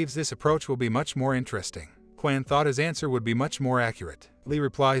 Quan believes this approach will be much more interesting. Kwan thought his answer would be much more accurate. Lee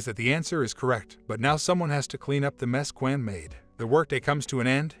replies that the answer is correct, but now someone has to clean up the mess Kwan made. The workday comes to an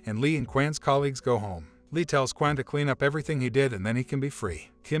end, and Lee and Kwan's colleagues go home. Lee tells Kwan to clean up everything he did and then he can be free.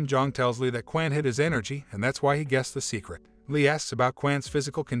 Kim Jong tells Lee that Kwan hid his energy and that's why he guessed the secret. Lee asks about Kwan's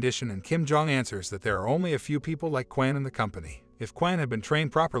physical condition and Kim Jong answers that there are only a few people like Kwan in the company. If Kwan had been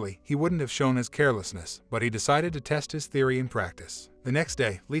trained properly, he wouldn't have shown his carelessness, but he decided to test his theory in practice. The next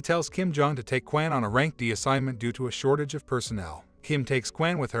day, Lee tells Kim Jong to take Kwan on a rank D assignment due to a shortage of personnel. Kim takes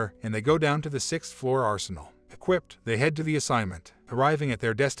Kwan with her and they go down to the 6th floor arsenal. Equipped, they head to the assignment. Arriving at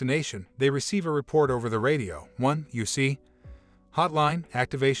their destination, they receive a report over the radio. 1. UC Hotline,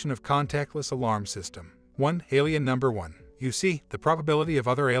 activation of contactless alarm system. 1. Alien number 1. UC, the probability of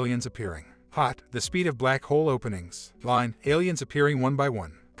other aliens appearing. Hot, the speed of black hole openings. Line, aliens appearing one by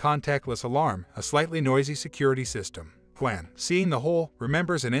one. Contactless alarm, a slightly noisy security system. Kwan, seeing the hole,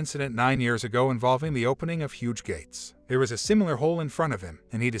 remembers an incident 9 years ago involving the opening of huge gates. There was a similar hole in front of him,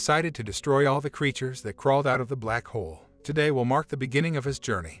 and he decided to destroy all the creatures that crawled out of the black hole. Today will mark the beginning of his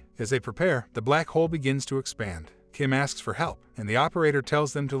journey. As they prepare, the black hole begins to expand. Kim asks for help, and the operator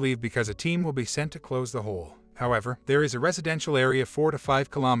tells them to leave because a team will be sent to close the hole. However, there is a residential area 4 to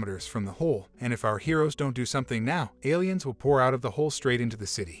 5 kilometers from the hole, and if our heroes don't do something now, aliens will pour out of the hole straight into the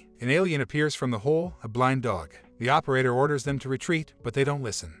city. An alien appears from the hole, a blind dog. The operator orders them to retreat, but they don't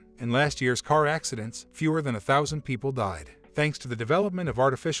listen. In last year's car accidents, fewer than 1,000 people died. Thanks to the development of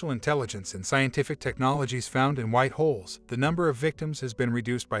artificial intelligence and scientific technologies found in white holes, the number of victims has been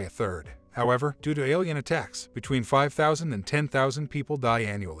reduced by 1/3. However, due to alien attacks, between 5,000 and 10,000 people die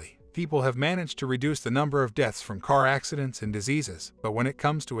annually. People have managed to reduce the number of deaths from car accidents and diseases, but when it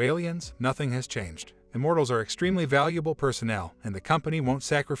comes to aliens, nothing has changed. Immortals are extremely valuable personnel, and the company won't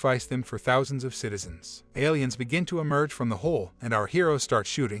sacrifice them for thousands of citizens. Aliens begin to emerge from the hole, and our heroes start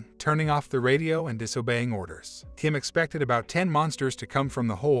shooting, turning off the radio and disobeying orders. Kim expected about 10 monsters to come from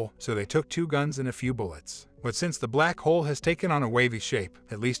the hole, so they took 2 guns and a few bullets. But since the black hole has taken on a wavy shape,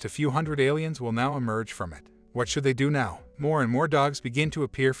 at least a few hundred aliens will now emerge from it. What should they do now? More and more dogs begin to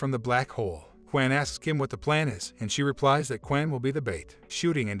appear from the black hole. Kwan asks Kim what the plan is, and she replies that Kwan will be the bait.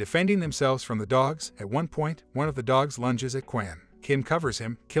 Shooting and defending themselves from the dogs, at one point, one of the dogs lunges at Kwan. Kim covers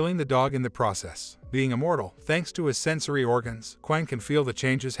him, killing the dog in the process. Being immortal, thanks to his sensory organs, Kwan can feel the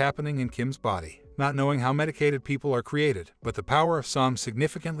changes happening in Kim's body. Not knowing how medicated people are created, but the power of Som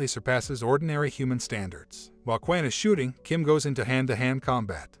significantly surpasses ordinary human standards. While Kwan is shooting, Kim goes into hand-to-hand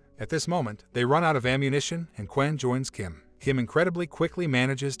combat. At this moment, they run out of ammunition, and Kwan joins Kim. Kim incredibly quickly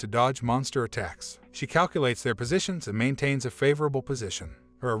manages to dodge monster attacks. She calculates their positions and maintains a favorable position.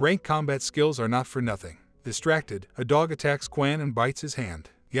 Her ranked combat skills are not for nothing. Distracted, a dog attacks Kwan and bites his hand.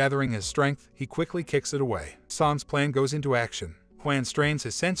 Gathering his strength, he quickly kicks it away. Som's plan goes into action. Kwan strains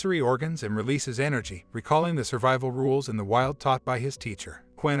his sensory organs and releases energy, recalling the survival rules in the wild taught by his teacher.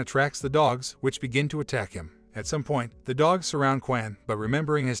 Kwan attracts the dogs, which begin to attack him. At some point, the dogs surround Kwan, but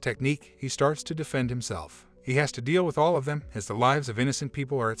remembering his technique, he starts to defend himself. He has to deal with all of them, as the lives of innocent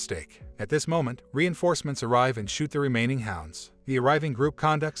people are at stake. At this moment, reinforcements arrive and shoot the remaining hounds. The arriving group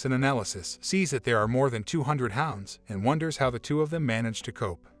conducts an analysis, sees that there are more than 200 hounds, and wonders how the 2 of them managed to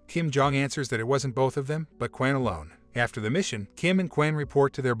cope. Kim Jong answers that it wasn't both of them, but Kwan alone. After the mission, Kim and Kwan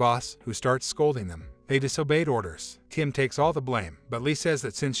report to their boss, who starts scolding them. They disobeyed orders. Kim takes all the blame, but Lee says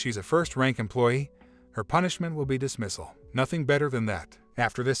that since she's a first-rank employee, her punishment will be dismissal. Nothing better than that.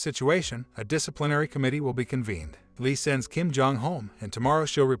 After this situation, a disciplinary committee will be convened. Lee sends Kim Jong home, and tomorrow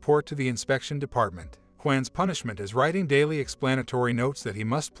she'll report to the inspection department. Kwan's punishment is writing daily explanatory notes that he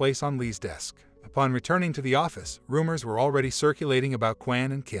must place on Lee's desk. Upon returning to the office, rumors were already circulating about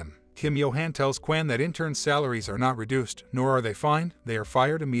Kwan and Kim. Kim Yo-han tells Kwan that interns' salaries are not reduced, nor are they fined, they are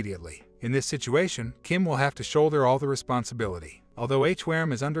fired immediately. In this situation, Kim will have to shoulder all the responsibility. Although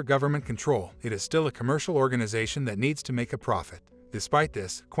HWARM is under government control, it is still a commercial organization that needs to make a profit. Despite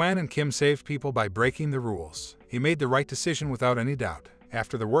this, Kwan and Kim saved people by breaking the rules. He made the right decision without any doubt.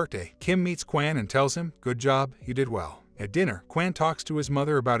 After the workday, Kim meets Kwan and tells him, "Good job, you did well." At dinner, Kwan talks to his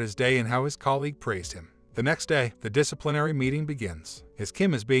mother about his day and how his colleague praised him. The next day, the disciplinary meeting begins. As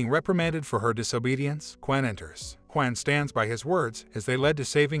Kim is being reprimanded for her disobedience, Kwan enters. Kwan stands by his words, as they led to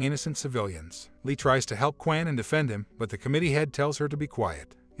saving innocent civilians. Lee tries to help Kwan and defend him, but the committee head tells her to be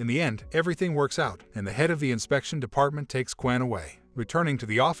quiet. In the end, everything works out, and the head of the inspection department takes Kwan away. Returning to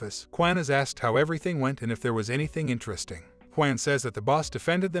the office, Kwan is asked how everything went and if there was anything interesting. Kwan says that the boss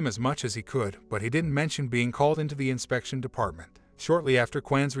defended them as much as he could, but he didn't mention being called into the inspection department. Shortly after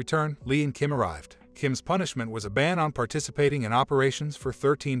Kwan's return, Lee and Kim arrived. Kim's punishment was a ban on participating in operations for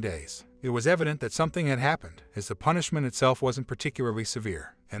 13 days. It was evident that something had happened, as the punishment itself wasn't particularly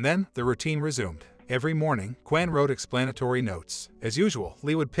severe. And then, the routine resumed. Every morning, Kwan wrote explanatory notes. As usual,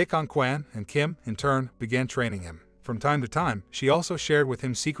 Lee would pick on Kwan, and Kim, in turn, began training him. From time to time, she also shared with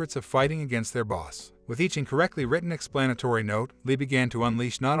him secrets of fighting against their boss. With each incorrectly written explanatory note, Lee began to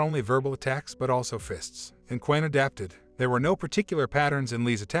unleash not only verbal attacks but also fists. And Kwan adapted. There were no particular patterns in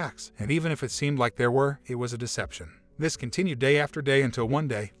Lee's attacks, and even if it seemed like there were, it was a deception. This continued day after day until one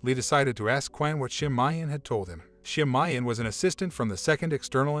day, Lee decided to ask Kwan what Shim Mayan had told him. Shim Mayan was an assistant from the 2nd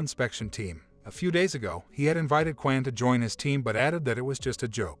External Inspection Team. A few days ago, he had invited Kwan to join his team but added that it was just a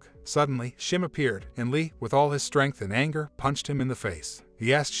joke. Suddenly, Shim appeared, and Lee, with all his strength and anger, punched him in the face.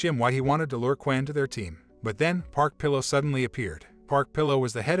 He asked Shim why he wanted to lure Kwan to their team. But then, Park Pillow suddenly appeared. Park Pillow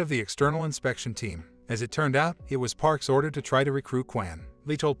was the head of the External Inspection Team. As it turned out, it was Park's order to try to recruit Kwan.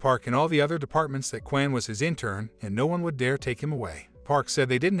 Lee told Park and all the other departments that Kwan was his intern, and no one would dare take him away. Park said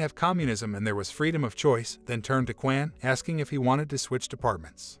they didn't have communism and there was freedom of choice, then turned to Kwan, asking if he wanted to switch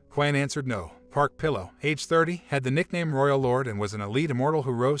departments. Kwan answered no. Park Pillow, age 30, had the nickname Royal Lord and was an elite immortal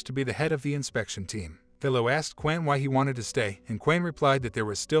who rose to be the head of the inspection team. Pillow asked Kwan why he wanted to stay, and Kwan replied that there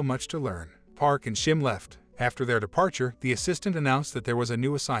was still much to learn. Park and Shim left. After their departure, the assistant announced that there was a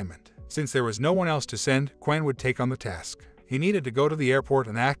new assignment. Since there was no one else to send, Kwan would take on the task. He needed to go to the airport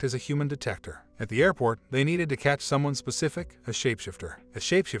and act as a human detector. At the airport, they needed to catch someone specific, a shapeshifter. A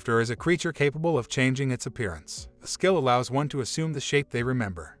shapeshifter is a creature capable of changing its appearance. The skill allows one to assume the shape they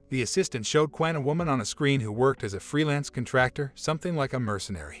remember. The assistant showed Kwan a woman on a screen who worked as a freelance contractor, something like a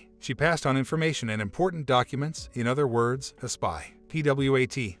mercenary. She passed on information and important documents, in other words, a spy.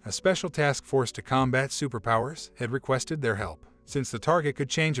 PWAT, a special task force to combat superpowers, had requested their help. Since the target could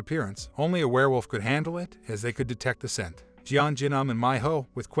change appearance, only a werewolf could handle it, as they could detect the scent. Jian Jinnam and Mai Ho,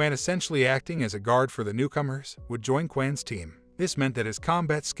 with Kwan essentially acting as a guard for the newcomers, would join Kwan's team. This meant that his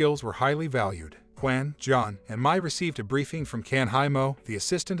combat skills were highly valued. Kwan, John, and Mai received a briefing from Kan Hai Mo, the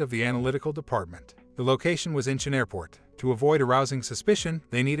assistant of the analytical department. The location was Incheon Airport. To avoid arousing suspicion,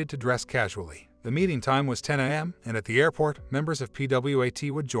 they needed to dress casually. The meeting time was 10 a.m., and at the airport, members of PWAT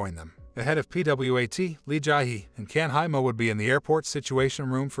would join them. The head of PWAT, Lee Jae-hee, and Kan Hai Mo would be in the airport situation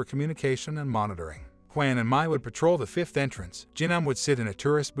room for communication and monitoring. Kwan and Mai would patrol the 5th entrance. Jinnam would sit in a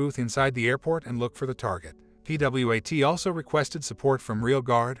tourist booth inside the airport and look for the target. PWAT also requested support from Real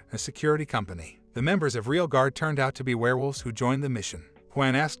Guard, a security company. The members of Real Guard turned out to be werewolves who joined the mission.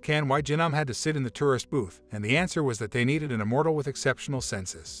 Kwan asked Kan why Jinnam had to sit in the tourist booth, and the answer was that they needed an immortal with exceptional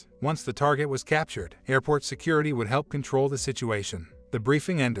senses. Once the target was captured, airport security would help control the situation. The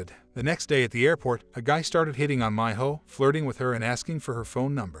briefing ended. The next day at the airport, a guy started hitting on Mai Ho, flirting with her and asking for her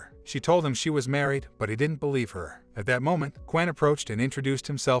phone number. She told him she was married, but he didn't believe her. At that moment, Kwan approached and introduced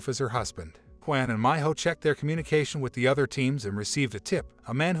himself as her husband. Kwan and Mai Ho checked their communication with the other teams and received a tip,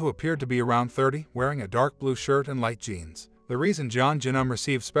 a man who appeared to be around 30, wearing a dark blue shirt and light jeans. The reason Jian Jinnam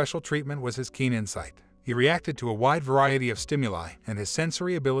received special treatment was his keen insight. He reacted to a wide variety of stimuli, and his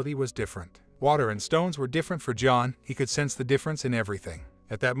sensory ability was different. Water and stones were different for John, he could sense the difference in everything.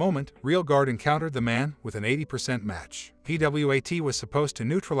 At that moment, Real Guard encountered the man with an 80% match. PWAT was supposed to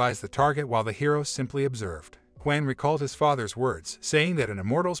neutralize the target while the heroes simply observed. Kwan recalled his father's words, saying that an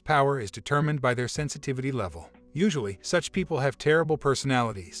immortal's power is determined by their sensitivity level. Usually, such people have terrible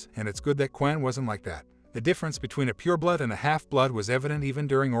personalities, and it's good that Kwan wasn't like that. The difference between a pureblood and a half-blood was evident even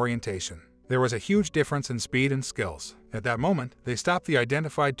during orientation. There was a huge difference in speed and skills. At that moment, they stopped the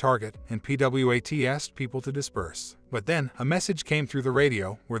identified target, and PWAT asked people to disperse. But then, a message came through the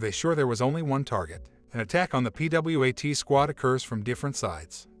radio, were they sure there was only one target. An attack on the PWAT squad occurs from different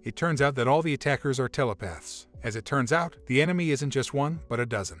sides. It turns out that all the attackers are telepaths. As it turns out, the enemy isn't just one, but a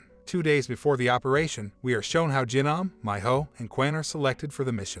dozen. 2 days before the operation, we are shown how Jinnam, Mai Ho, and Kwan are selected for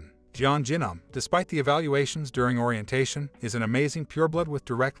the mission. Jian Jinnam, despite the evaluations during orientation, is an amazing pureblood with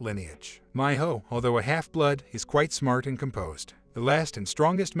direct lineage. Mai Ho, although a half-blood, is quite smart and composed. The last and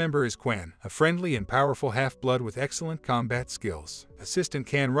strongest member is Kwan, a friendly and powerful half-blood with excellent combat skills. Assistant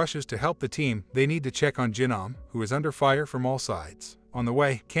Kan rushes to help the team. They need to check on Jinnam, who is under fire from all sides. On the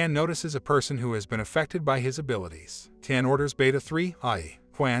way, Kan notices a person who has been affected by his abilities. Kan orders Beta 3, i.e.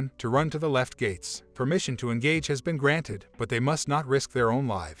 Kwan, to run to the left gates. Permission to engage has been granted, but they must not risk their own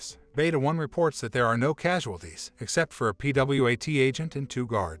lives. Beta 1 reports that there are no casualties, except for a PWAT agent and 2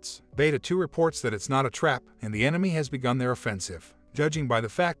 guards. Beta 2 reports that it's not a trap, and the enemy has begun their offensive. Judging by the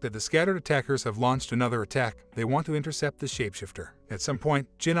fact that the scattered attackers have launched another attack, they want to intercept the shapeshifter. At some point,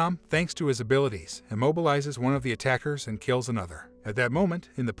 Jinnam, thanks to his abilities, immobilizes one of the attackers and kills another. At that moment,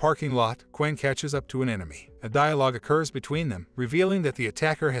 in the parking lot, Kwan catches up to an enemy. A dialogue occurs between them, revealing that the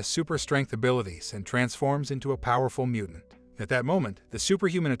attacker has super strength abilities and transforms into a powerful mutant. At that moment, the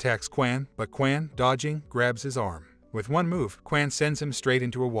superhuman attacks Kwan, but Kwan, dodging, grabs his arm. With one move, Quan sends him straight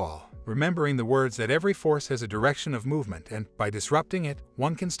into a wall, remembering the words that every force has a direction of movement and, by disrupting it,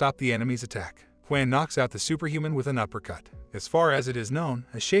 one can stop the enemy's attack. Quan knocks out the superhuman with an uppercut. As far as it is known,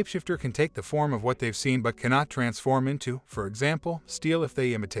 a shapeshifter can take the form of what they've seen but cannot transform into, for example, steel if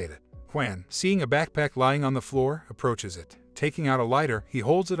they imitate it. Quan, seeing a backpack lying on the floor, approaches it. Taking out a lighter, he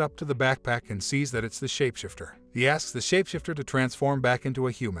holds it up to the backpack and sees that it's the shapeshifter. He asks the shapeshifter to transform back into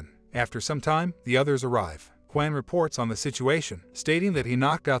a human. After some time, the others arrive. Quan reports on the situation, stating that he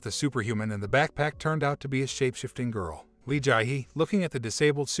knocked out the superhuman and the backpack turned out to be a shapeshifting girl. Li Jai-hee, looking at the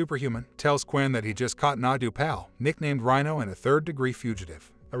disabled superhuman, tells Quan that he just caught Na-Du Pal, nicknamed Rhino, and a third-degree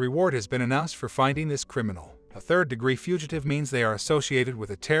fugitive. A reward has been announced for finding this criminal. A third-degree fugitive means they are associated with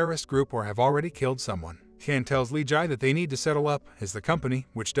a terrorist group or have already killed someone. Quan tells Li Jai that they need to settle up, as the company,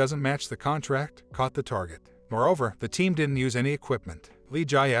 which doesn't match the contract, caught the target. Moreover, the team didn't use any equipment. Li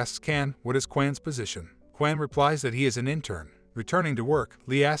Jai asks Quan what is Quan's position. Quan replies that he is an intern. Returning to work,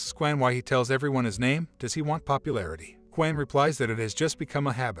 Li asks Quan why he tells everyone his name. Does he want popularity? Quan replies that it has just become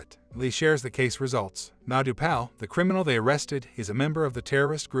a habit. Li shares the case results. Na-Du Pal, the criminal they arrested, is a member of the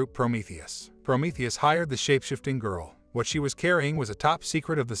terrorist group Prometheus. Prometheus hired the shapeshifting girl. What she was carrying was a top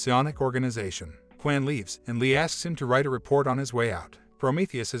secret of the psionic organization. Quan leaves, and Li asks him to write a report on his way out.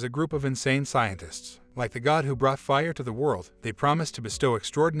 Prometheus is a group of insane scientists. Like the god who brought fire to the world, they promise to bestow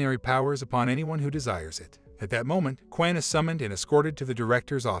extraordinary powers upon anyone who desires it. At that moment, Quan is summoned and escorted to the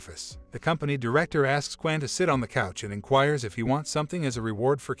director's office. The company director asks Quan to sit on the couch and inquires if he wants something as a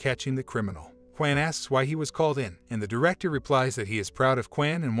reward for catching the criminal. Quan asks why he was called in, and the director replies that he is proud of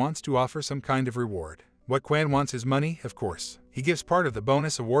Quan and wants to offer some kind of reward. What Quan wants is money, of course. He gives part of the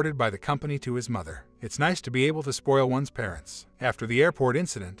bonus awarded by the company to his mother. It's nice to be able to spoil one's parents. After the airport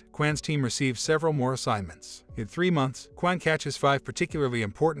incident, Quan's team receives several more assignments. In 3 months, Quan catches 5 particularly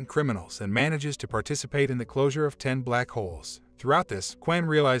important criminals and manages to participate in the closure of 10 black holes. Throughout this, Quan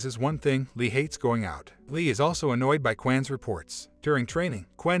realizes one thing: Li hates going out. Li is also annoyed by Quan's reports. During training,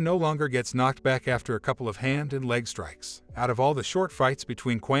 Quan no longer gets knocked back after a couple of hand and leg strikes. Out of all the short fights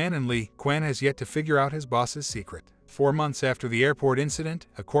between Quan and Li, Quan has yet to figure out his boss's secret. 4 months after the airport incident,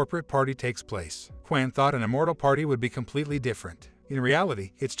 a corporate party takes place. Quan thought an immortal party would be completely different. In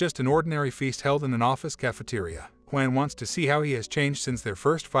reality, it's just an ordinary feast held in an office cafeteria. Quan wants to see how he has changed since their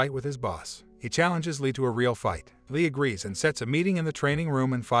first fight with his boss. He challenges Li to a real fight. Li agrees and sets a meeting in the training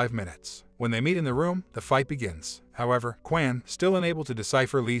room in 5 minutes. When they meet in the room, the fight begins. However, Quan, still unable to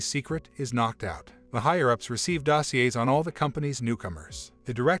decipher Li's secret, is knocked out. The higher-ups receive dossiers on all the company's newcomers.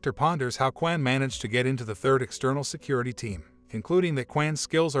 The director ponders how Quan managed to get into the 3rd external security team. Concluding that Quan's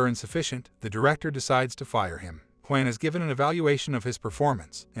skills are insufficient, the director decides to fire him. Quan is given an evaluation of his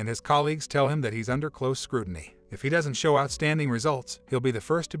performance, and his colleagues tell him that he's under close scrutiny. If he doesn't show outstanding results, he'll be the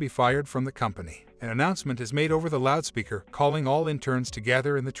first to be fired from the company. An announcement is made over the loudspeaker, calling all interns to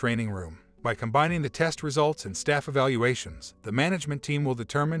gather in the training room. By combining the test results and staff evaluations, the management team will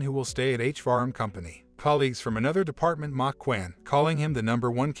determine who will stay at H-Farm Company. Colleagues from another department mock Quan, calling him the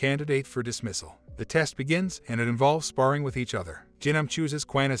 #1 candidate for dismissal. The test begins, and it involves sparring with each other. Jinum chooses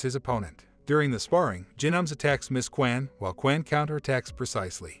Quan as his opponent. During the sparring, Jinum's attacks miss Quan, while Quan counterattacks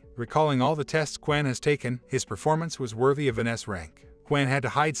precisely. Recalling all the tests Quan has taken, his performance was worthy of an S rank. Quan had to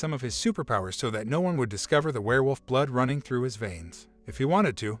hide some of his superpowers so that no one would discover the werewolf blood running through his veins. If he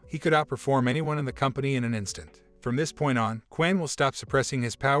wanted to, he could outperform anyone in the company in an instant. From this point on, Quan will stop suppressing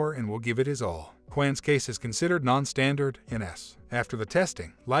his power and will give it his all. Quan's case is considered non-standard, in S. After the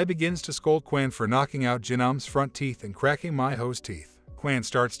testing, Lai begins to scold Quan for knocking out Jinum's front teeth and cracking Mai-Ho's teeth. Quan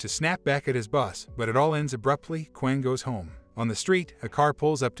starts to snap back at his boss, but it all ends abruptly. Quan goes home. On the street, a car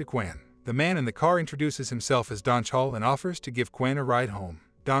pulls up to Quan. The man in the car introduces himself as Donchal and offers to give Quan a ride home.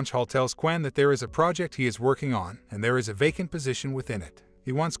 Donchal tells Quan that there is a project he is working on, and there is a vacant position within it.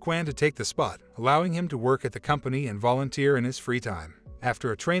 He wants Quan to take the spot, allowing him to work at the company and volunteer in his free time.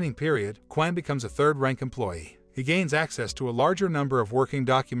 After a training period, Quan becomes a 3rd-rank employee. He gains access to a larger number of working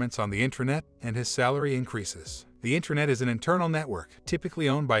documents on the intranet, and his salary increases. The intranet is an internal network, typically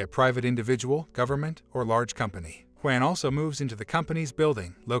owned by a private individual, government, or large company. Quan also moves into the company's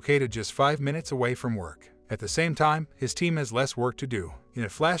building, located just 5 minutes away from work. At the same time, his team has less work to do. In a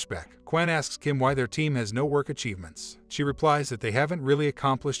flashback, Quan asks Kim why their team has no work achievements. She replies that they haven't really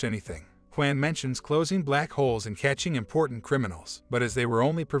accomplished anything. Quan mentions closing black holes and catching important criminals, but as they were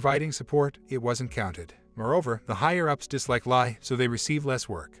only providing support, it wasn't counted. Moreover, the higher-ups dislike Lai, so they receive less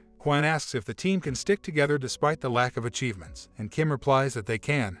work. Quan asks if the team can stick together despite the lack of achievements, and Kim replies that they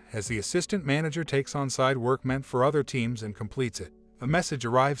can, as the assistant manager takes on side work meant for other teams and completes it. A message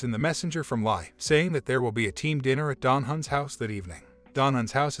arrives in the messenger from Lai, saying that there will be a team dinner at Don Hun's house that evening. Don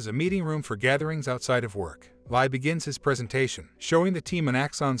Hun's house is a meeting room for gatherings outside of work. Lai begins his presentation, showing the team an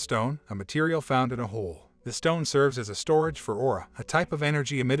axon stone, a material found in a hole. The stone serves as a storage for aura, a type of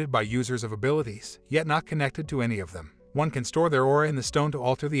energy emitted by users of abilities, yet not connected to any of them. One can store their aura in the stone to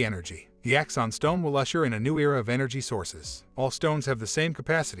alter the energy. The axon stone will usher in a new era of energy sources. All stones have the same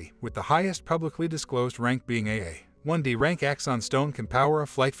capacity, with the highest publicly disclosed rank being AA. 1D rank axon stone can power a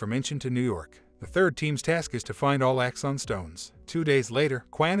flight from Incheon to New York. The third team's task is to find all axon stones. 2 days later,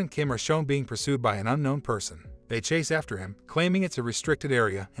 Kwan and Kim are shown being pursued by an unknown person. They chase after him, claiming it's a restricted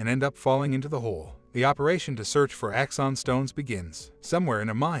area, and end up falling into the hole. The operation to search for axon stones begins. Somewhere in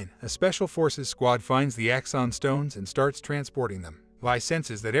a mine, a special forces squad finds the axon stones and starts transporting them. Lai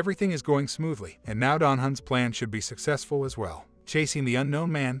senses that everything is going smoothly, and now Donhun's plan should be successful as well. Chasing the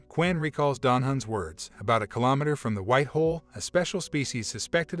unknown man, Kwan recalls Donhun's words. About a kilometer from the White Hole, a special species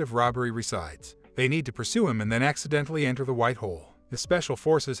suspected of robbery resides. They need to pursue him and then accidentally enter the White Hole. The special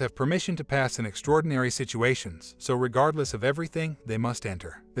forces have permission to pass in extraordinary situations, so regardless of everything, they must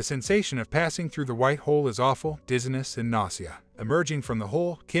enter. The sensation of passing through the White Hole is awful, dizziness and nausea. Emerging from the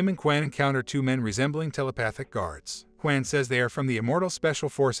hole, Kim and Kwan encounter 2 men resembling telepathic guards. Kwan says they are from the Immortal Special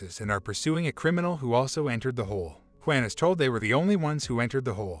Forces and are pursuing a criminal who also entered the hole. Kwan is told they were the only ones who entered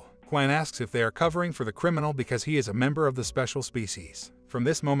the hole. Kwan asks if they are covering for the criminal because he is a member of the special species. From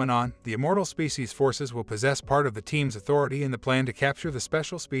this moment on, the Immortal Species forces will possess part of the team's authority in the plan to capture the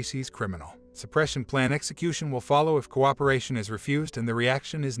special species criminal. Suppression plan execution will follow if cooperation is refused and the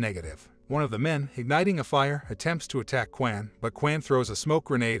reaction is negative. One of the men, igniting a fire, attempts to attack Kwan, but Kwan throws a smoke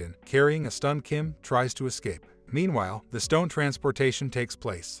grenade and, carrying a stunned Kim, tries to escape. Meanwhile, the stone transportation takes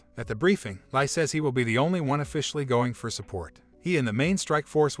place. At the briefing, Lai says he will be the only one officially going for support. He and the main strike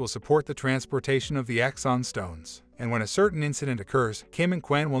force will support the transportation of the axon stones. And when a certain incident occurs, Kim and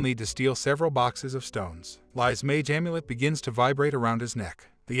Kwan will need to steal several boxes of stones. Lai's mage amulet begins to vibrate around his neck.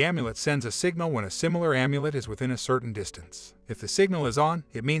 The amulet sends a signal when a similar amulet is within a certain distance. If the signal is on,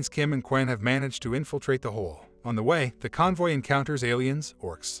 it means Kim and Kwan have managed to infiltrate the hole. On the way, the convoy encounters aliens,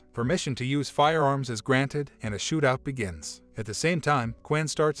 orcs. Permission to use firearms is granted, and a shootout begins. At the same time, Kwan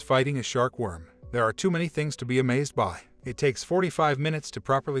starts fighting a shark worm. There are too many things to be amazed by. It takes 45 minutes to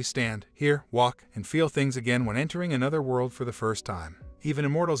properly stand, hear, walk, and feel things again when entering another world for the first time. Even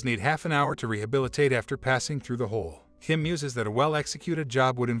immortals need half an hour to rehabilitate after passing through the hole. Kim muses that a well-executed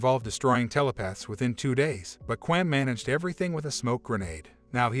job would involve destroying telepaths within 2 days, but Kwan managed everything with a smoke grenade.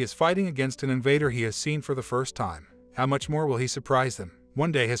 Now he is fighting against an invader he has seen for the first time. How much more will he surprise them?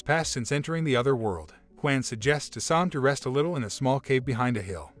 1 day has passed since entering the other world. Kwan suggests to Sam to rest a little in a small cave behind a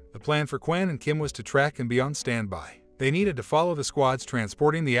hill. The plan for Kwan and Kim was to track and be on standby. They needed to follow the squads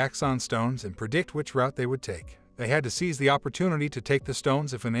transporting the axon stones and predict which route they would take. They had to seize the opportunity to take the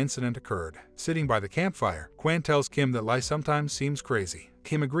stones if an incident occurred. Sitting by the campfire, Kwan tells Kim that Lai sometimes seems crazy.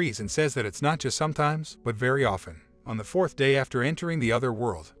 Kim agrees and says that it's not just sometimes, but very often. On the 4th day after entering the other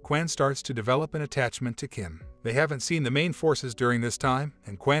world, Kwan starts to develop an attachment to Kim. They haven't seen the main forces during this time,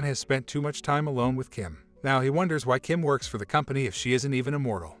 and Kwan has spent too much time alone with Kim. Now he wonders why Kim works for the company if she isn't even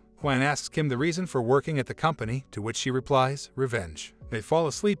immortal. Kwan asks Kim the reason for working at the company, to which she replies, revenge. They fall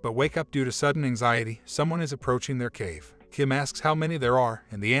asleep but wake up due to sudden anxiety. Someone is approaching their cave. Kim asks how many there are,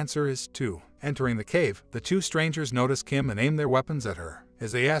 and the answer is 2. Entering the cave, the 2 strangers notice Kim and aim their weapons at her.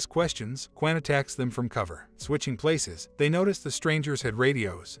 As they ask questions, Kwan attacks them from cover. Switching places, they notice the strangers had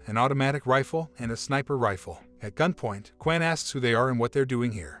radios, an automatic rifle, and a sniper rifle. At gunpoint, Kwan asks who they are and what they're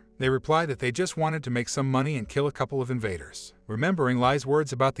doing here. They reply that they just wanted to make some money and kill a couple of invaders. Remembering Lai's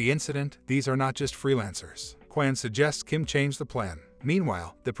words about the incident, these are not just freelancers. Kwan suggests Kim change the plan.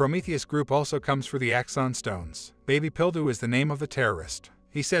 Meanwhile, the Prometheus group also comes for the axon stones. Baby Pildu is the name of the terrorist.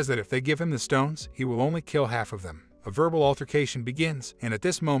 He says that if they give him the stones, he will only kill half of them. A verbal altercation begins, and at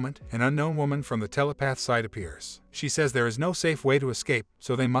this moment, an unknown woman from the telepath side appears. She says there is no safe way to escape,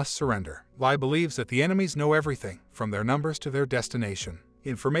 so they must surrender. Lai believes that the enemies know everything, from their numbers to their destination.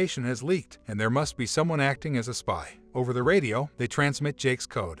 Information has leaked, and there must be someone acting as a spy. Over the radio, they transmit Jake's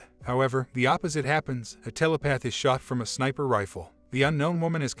code. However, the opposite happens. A telepath is shot from a sniper rifle. The unknown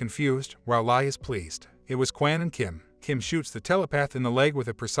woman is confused, while Lai is pleased. It was Kwan and Kim. Kim shoots the telepath in the leg with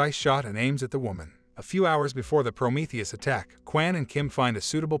a precise shot and aims at the woman. A few hours before the Prometheus attack, Kwan and Kim find a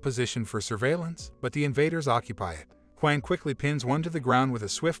suitable position for surveillance, but the invaders occupy it. Kwan quickly pins one to the ground with a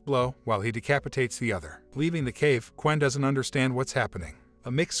swift blow, while he decapitates the other. Leaving the cave, Kwan doesn't understand what's happening.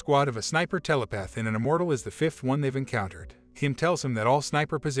 A mixed squad of a sniper telepath and an immortal is the 5th one they've encountered. Kim tells him that all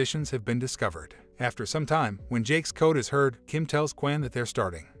sniper positions have been discovered. After some time, when Jake's code is heard, Kim tells Kwan that they're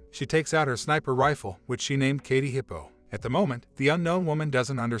starting. She takes out her sniper rifle, which she named Katie Hippo. At the moment, the unknown woman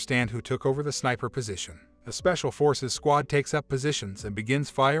doesn't understand who took over the sniper position. The Special Forces squad takes up positions and begins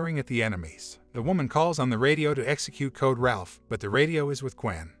firing at the enemies. The woman calls on the radio to execute Code Ralph, but the radio is with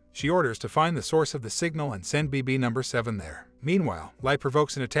Quan. She orders to find the source of the signal and send BB number 7 there. Meanwhile, Lai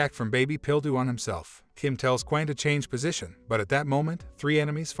provokes an attack from Baby Pildu on himself. Kim tells Quan to change position, but at that moment, 3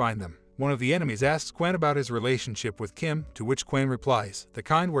 enemies find them. One of the enemies asks Quan about his relationship with Kim, to which Quan replies, the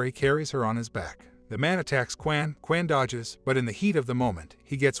kind where he carries her on his back. The man attacks Quan dodges, but in the heat of the moment,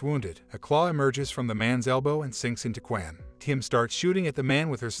 he gets wounded. A claw emerges from the man's elbow and sinks into Quan. Kim starts shooting at the man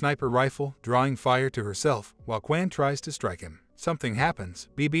with her sniper rifle, drawing fire to herself, while Quan tries to strike him. Something happens.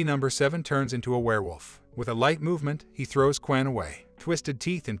 BB number 7 turns into a werewolf. With a light movement, he throws Quan away. Twisted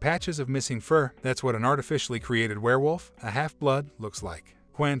teeth and patches of missing fur, that's what an artificially created werewolf, a half-blood, looks like.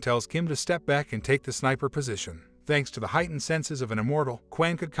 Quan tells Kim to step back and take the sniper position. Thanks to the heightened senses of an immortal,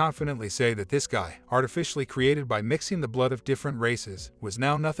 Quan could confidently say that this guy, artificially created by mixing the blood of different races, was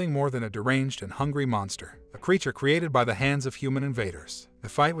now nothing more than a deranged and hungry monster, a creature created by the hands of human invaders. The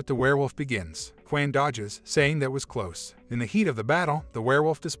fight with the werewolf begins. Quan dodges, saying that was close. In the heat of the battle, the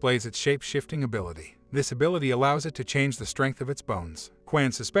werewolf displays its shape-shifting ability. This ability allows it to change the strength of its bones.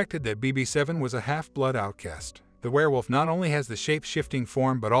 Quan suspected that BB7 was a half-blood outcast. The werewolf not only has the shape-shifting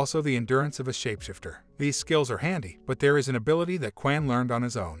form but also the endurance of a shapeshifter. These skills are handy, but there is an ability that Quan learned on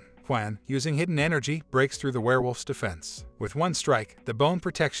his own. Quan, using hidden energy, breaks through the werewolf's defense. With one strike, the bone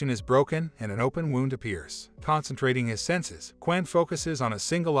protection is broken and an open wound appears. Concentrating his senses, Quan focuses on a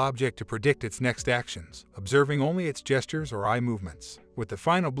single object to predict its next actions, observing only its gestures or eye movements. With the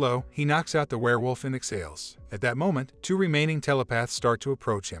final blow, he knocks out the werewolf and exhales. At that moment, 2 remaining telepaths start to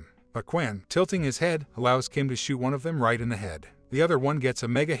approach him. But Quan, tilting his head, allows Kim to shoot one of them right in the head. The other one gets a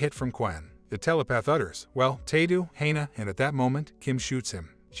mega hit from Quan. The telepath utters, well, Tedu, Haina, and at that moment, Kim shoots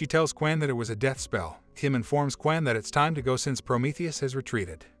him. She tells Quan that it was a death spell. Kim informs Quan that it's time to go since Prometheus has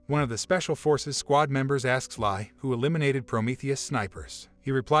retreated. One of the Special Forces squad members asks Lai, who eliminated Prometheus snipers. He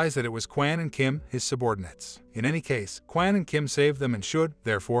replies that it was Quan and Kim, his subordinates. In any case, Quan and Kim saved them and should,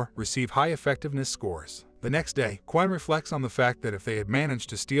 therefore, receive high effectiveness scores. The next day, Quan reflects on the fact that if they had managed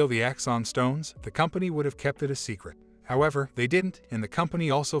to steal the Axon stones, the company would have kept it a secret. However, they didn't, and the company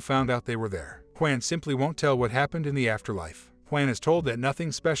also found out they were there. Quan simply won't tell what happened in the afterlife. Quan is told that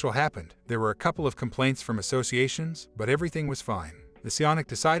nothing special happened. There were a couple of complaints from associations, but everything was fine. The psionic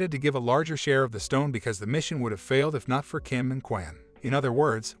decided to give a larger share of the stone because the mission would have failed if not for Kim and Quan. In other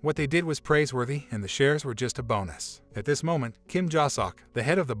words, what they did was praiseworthy and the shares were just a bonus. At this moment, Kim Jasok, the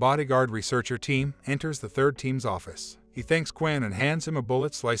head of the bodyguard researcher team, enters the 3rd team's office. He thanks Quan and hands him a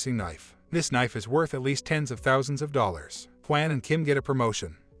bullet-slicing knife. This knife is worth at least tens of thousands of dollars. Quan and Kim get a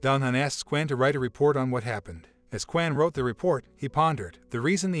promotion. Danhan asks Quan to write a report on what happened. As Quan wrote the report, he pondered. The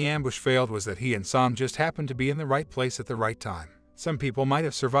reason the ambush failed was that he and Sam just happened to be in the right place at the right time. Some people might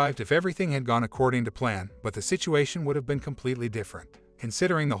have survived if everything had gone according to plan, but the situation would have been completely different.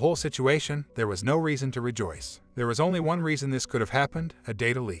 Considering the whole situation, there was no reason to rejoice. There was only one reason this could have happened, a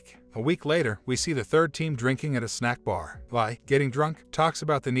data leak. A week later, we see the 3rd team drinking at a snack bar. Lai, getting drunk, talks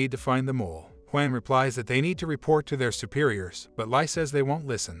about the need to find the mole. Quan replies that they need to report to their superiors, but Lai says they won't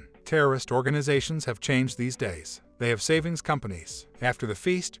listen. Terrorist organizations have changed these days. They have savings companies. After the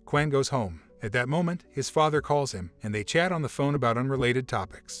feast, Quan goes home. At that moment, his father calls him, and they chat on the phone about unrelated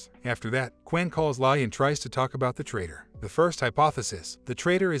topics. After that, Quan calls Lai and tries to talk about the traitor. The first hypothesis, the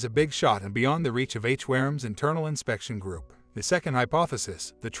traitor is a big shot and beyond the reach of H-Wareham's internal inspection group. The second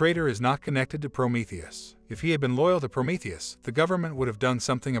hypothesis, the traitor is not connected to Prometheus. If he had been loyal to Prometheus, the government would have done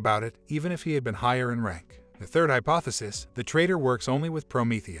something about it, even if he had been higher in rank. The third hypothesis, the traitor works only with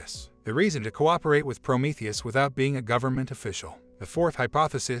Prometheus. The reason to cooperate with Prometheus without being a government official. The fourth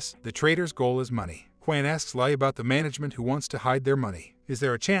hypothesis, the traitor's goal is money. Quan asks Lai about the management who wants to hide their money. Is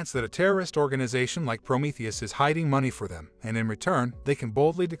there a chance that a terrorist organization like Prometheus is hiding money for them, and in return, they can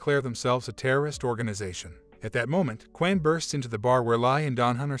boldly declare themselves a terrorist organization? At that moment, Quan bursts into the bar where Lai and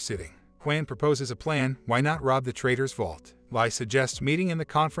Donhan are sitting. Quan proposes a plan: why not rob the traitor's vault? Lai suggests meeting in the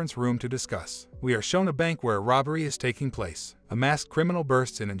conference room to discuss. We are shown a bank where a robbery is taking place. A masked criminal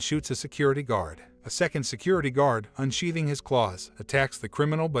bursts in and shoots a security guard. A second security guard, unsheathing his claws, attacks the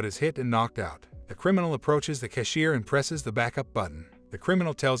criminal but is hit and knocked out. The criminal approaches the cashier and presses the backup button. The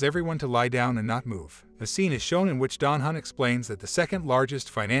criminal tells everyone to lie down and not move. A scene is shown in which Donhan explains that the second largest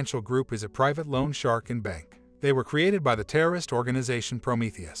financial group is a private loan shark and bank. They were created by the terrorist organization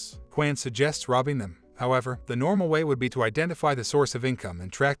Prometheus. Quan suggests robbing them. However, the normal way would be to identify the source of income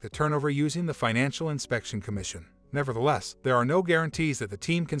and track the turnover using the Financial Inspection Commission. Nevertheless, there are no guarantees that the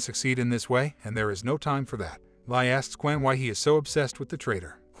team can succeed in this way, and there is no time for that. Lai asks Quan why he is so obsessed with the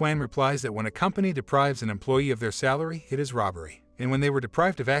traitor. Quan replies that when a company deprives an employee of their salary, it is robbery. And when they were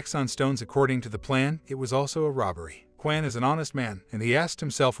deprived of Axon stones according to the plan, it was also a robbery. Kwan is an honest man, and he asked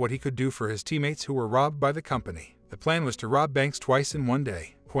himself what he could do for his teammates who were robbed by the company. The plan was to rob banks twice in one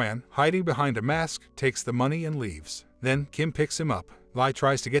day. Kwan, hiding behind a mask, takes the money and leaves. Then Kim picks him up. Lai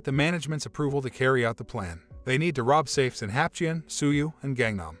tries to get the management's approval to carry out the plan. They need to rob safes in Hapjeon, Suyu, and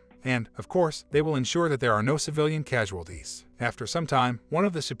Gangnam. And, of course, they will ensure that there are no civilian casualties. After some time, one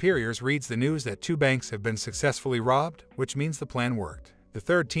of the superiors reads the news that 2 banks have been successfully robbed, which means the plan worked. The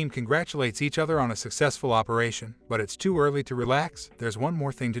third team congratulates each other on a successful operation, but it's too early to relax. There's one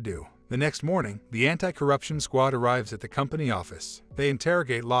more thing to do. The next morning, the anti-corruption squad arrives at the company office. They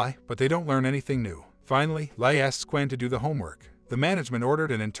interrogate Lai, but they don't learn anything new. Finally, Lai asks Kwan to do the homework. The management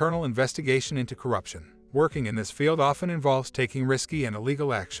ordered an internal investigation into corruption. Working in this field often involves taking risky and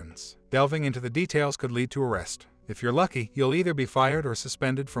illegal actions. Delving into the details could lead to arrest. If you're lucky, you'll either be fired or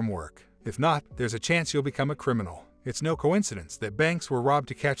suspended from work. If not, there's a chance you'll become a criminal. It's no coincidence that banks were robbed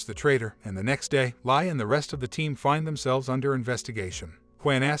to catch the traitor, and the next day, Lai and the rest of the team find themselves under investigation.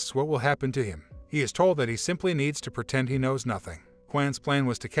 Kwan asks what will happen to him. He is told that he simply needs to pretend he knows nothing. Kwan's plan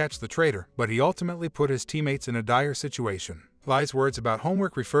was to catch the traitor, but he ultimately put his teammates in a dire situation. Lai's words about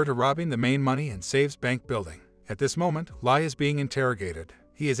homework refer to robbing the main money and saves bank building. At this moment, Lai is being interrogated.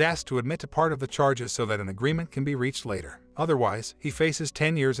 He is asked to admit to part of the charges so that an agreement can be reached later. Otherwise, he faces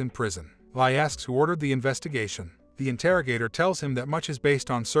 10 years in prison. Lai asks who ordered the investigation. The interrogator tells him that much is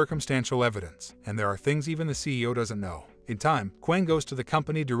based on circumstantial evidence, and there are things even the CEO doesn't know. In time, Kwan goes to the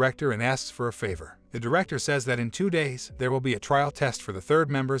company director and asks for a favor. The director says that in 2 days, there will be a trial test for the third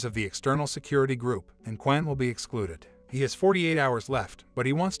members of the external security group, and Kwan will be excluded. He has 48 hours left, but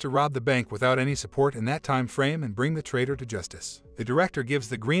he wants to rob the bank without any support in that time frame and bring the traitor to justice. The director gives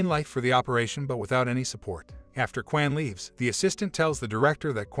the green light for the operation but without any support. After Kwan leaves, the assistant tells the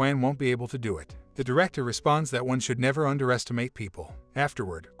director that Kwan won't be able to do it. The director responds that one should never underestimate people.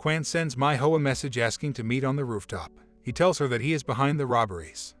 Afterward, Kwan sends Mai-ho a message asking to meet on the rooftop. He tells her that he is behind the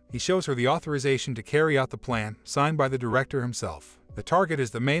robberies. He shows her the authorization to carry out the plan, signed by the director himself. The target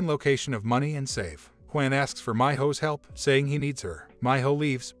is the main location of Money and Save. Kwan asks for Mai-ho's help, saying he needs her. Mai-ho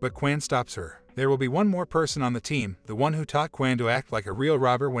leaves, but Kwan stops her. There will be one more person on the team, the one who taught Kwan to act like a real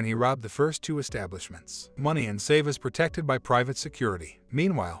robber when he robbed the first 2 establishments. Money and Save is protected by private security.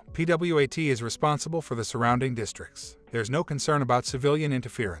 Meanwhile, PWAT is responsible for the surrounding districts. There's no concern about civilian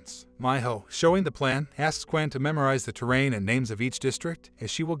interference. Mai-ho, showing the plan, asks Kwan to memorize the terrain and names of each district, as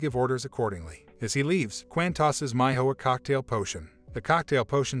she will give orders accordingly. As he leaves, Kwan tosses Mai-ho a cocktail potion. The cocktail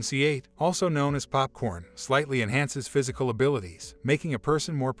potion C8, also known as popcorn, slightly enhances physical abilities, making a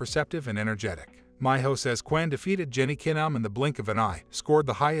person more perceptive and energetic. Mai-ho says Kwan defeated Jenny Kinam in the blink of an eye, scored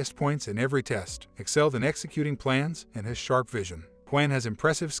the highest points in every test, excelled in executing plans, and has sharp vision. Kwan has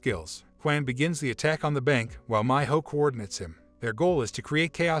impressive skills. Kwan begins the attack on the bank, while Mai-ho coordinates him. Their goal is to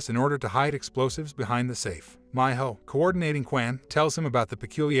create chaos in order to hide explosives behind the safe. Mai-ho, coordinating Kwan, tells him about the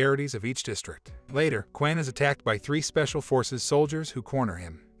peculiarities of each district. Later, Kwan is attacked by 3 Special Forces soldiers who corner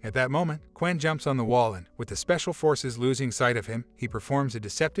him. At that moment, Kwan jumps on the wall and, with the Special Forces losing sight of him, he performs a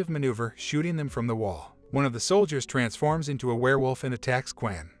deceptive maneuver, shooting them from the wall. One of the soldiers transforms into a werewolf and attacks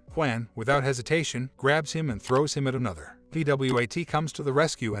Kwan. Kwan, without hesitation, grabs him and throws him at another. PWAT comes to the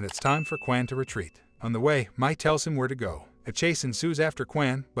rescue and it's time for Kwan to retreat. On the way, Mai tells him where to go. A chase ensues after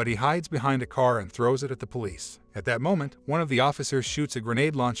Kwan, but he hides behind a car and throws it at the police. At that moment, one of the officers shoots a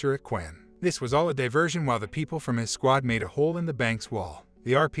grenade launcher at Kwan. This was all a diversion while the people from his squad made a hole in the bank's wall.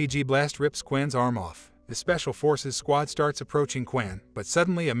 The RPG blast rips Kwan's arm off. The Special Forces squad starts approaching Kwan, but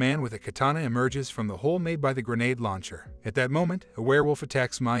suddenly a man with a katana emerges from the hole made by the grenade launcher. At that moment, a werewolf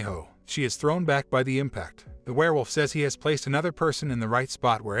attacks Mai-ho. She is thrown back by the impact. The werewolf says he has placed another person in the right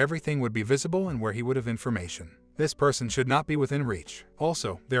spot where everything would be visible and where he would have information. This person should not be within reach.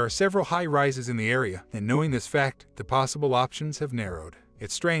 Also, there are several high rises in the area, and knowing this fact, the possible options have narrowed.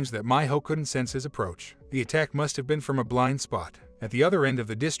 It's strange that Mai-ho couldn't sense his approach. The attack must have been from a blind spot. At the other end of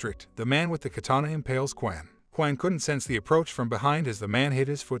the district, the man with the katana impales Kwan. Kwan couldn't sense the approach from behind as the man hid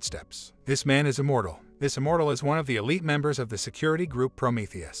his footsteps. This man is immortal. This immortal is one of the elite members of the security group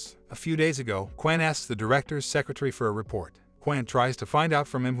Prometheus. A few days ago, Kwan asks the director's secretary for a report. Kwan tries to find out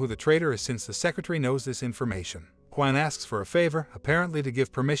from him who the traitor is since the secretary knows this information. Kwan asks for a favor, apparently to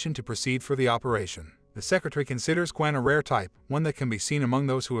give permission to proceed for the operation. The secretary considers Kwan a rare type, one that can be seen among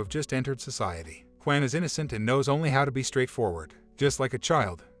those who have just entered society. Kwan is innocent and knows only how to be straightforward. Just like a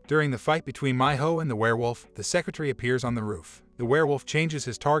child. During the fight between Mai-ho and the werewolf, the secretary appears on the roof. The werewolf changes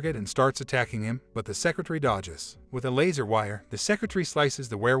his target and starts attacking him, but the secretary dodges. With a laser wire, the secretary slices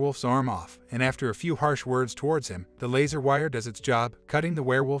the werewolf's arm off, and after a few harsh words towards him, the laser wire does its job, cutting the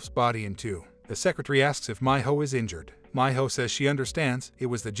werewolf's body in 2. The secretary asks if Mai-ho is injured. Miho says she understands, it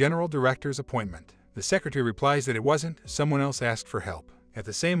was the general director's appointment. The secretary replies that it wasn't, someone else asked for help. At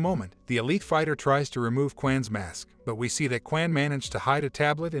the same moment, the elite fighter tries to remove Quan's mask, but we see that Quan managed to hide a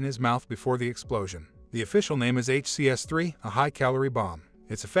tablet in his mouth before the explosion. The official name is HCS-3, a high-calorie bomb.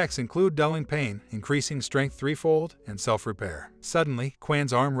 Its effects include dulling pain, increasing strength threefold, and self-repair. Suddenly,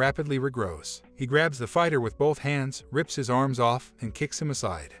 Quan's arm rapidly regrows. He grabs the fighter with both hands, rips his arms off, and kicks him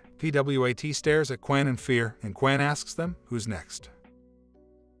aside. PWAT stares at Quan in fear, and Quan asks them, "Who's next?"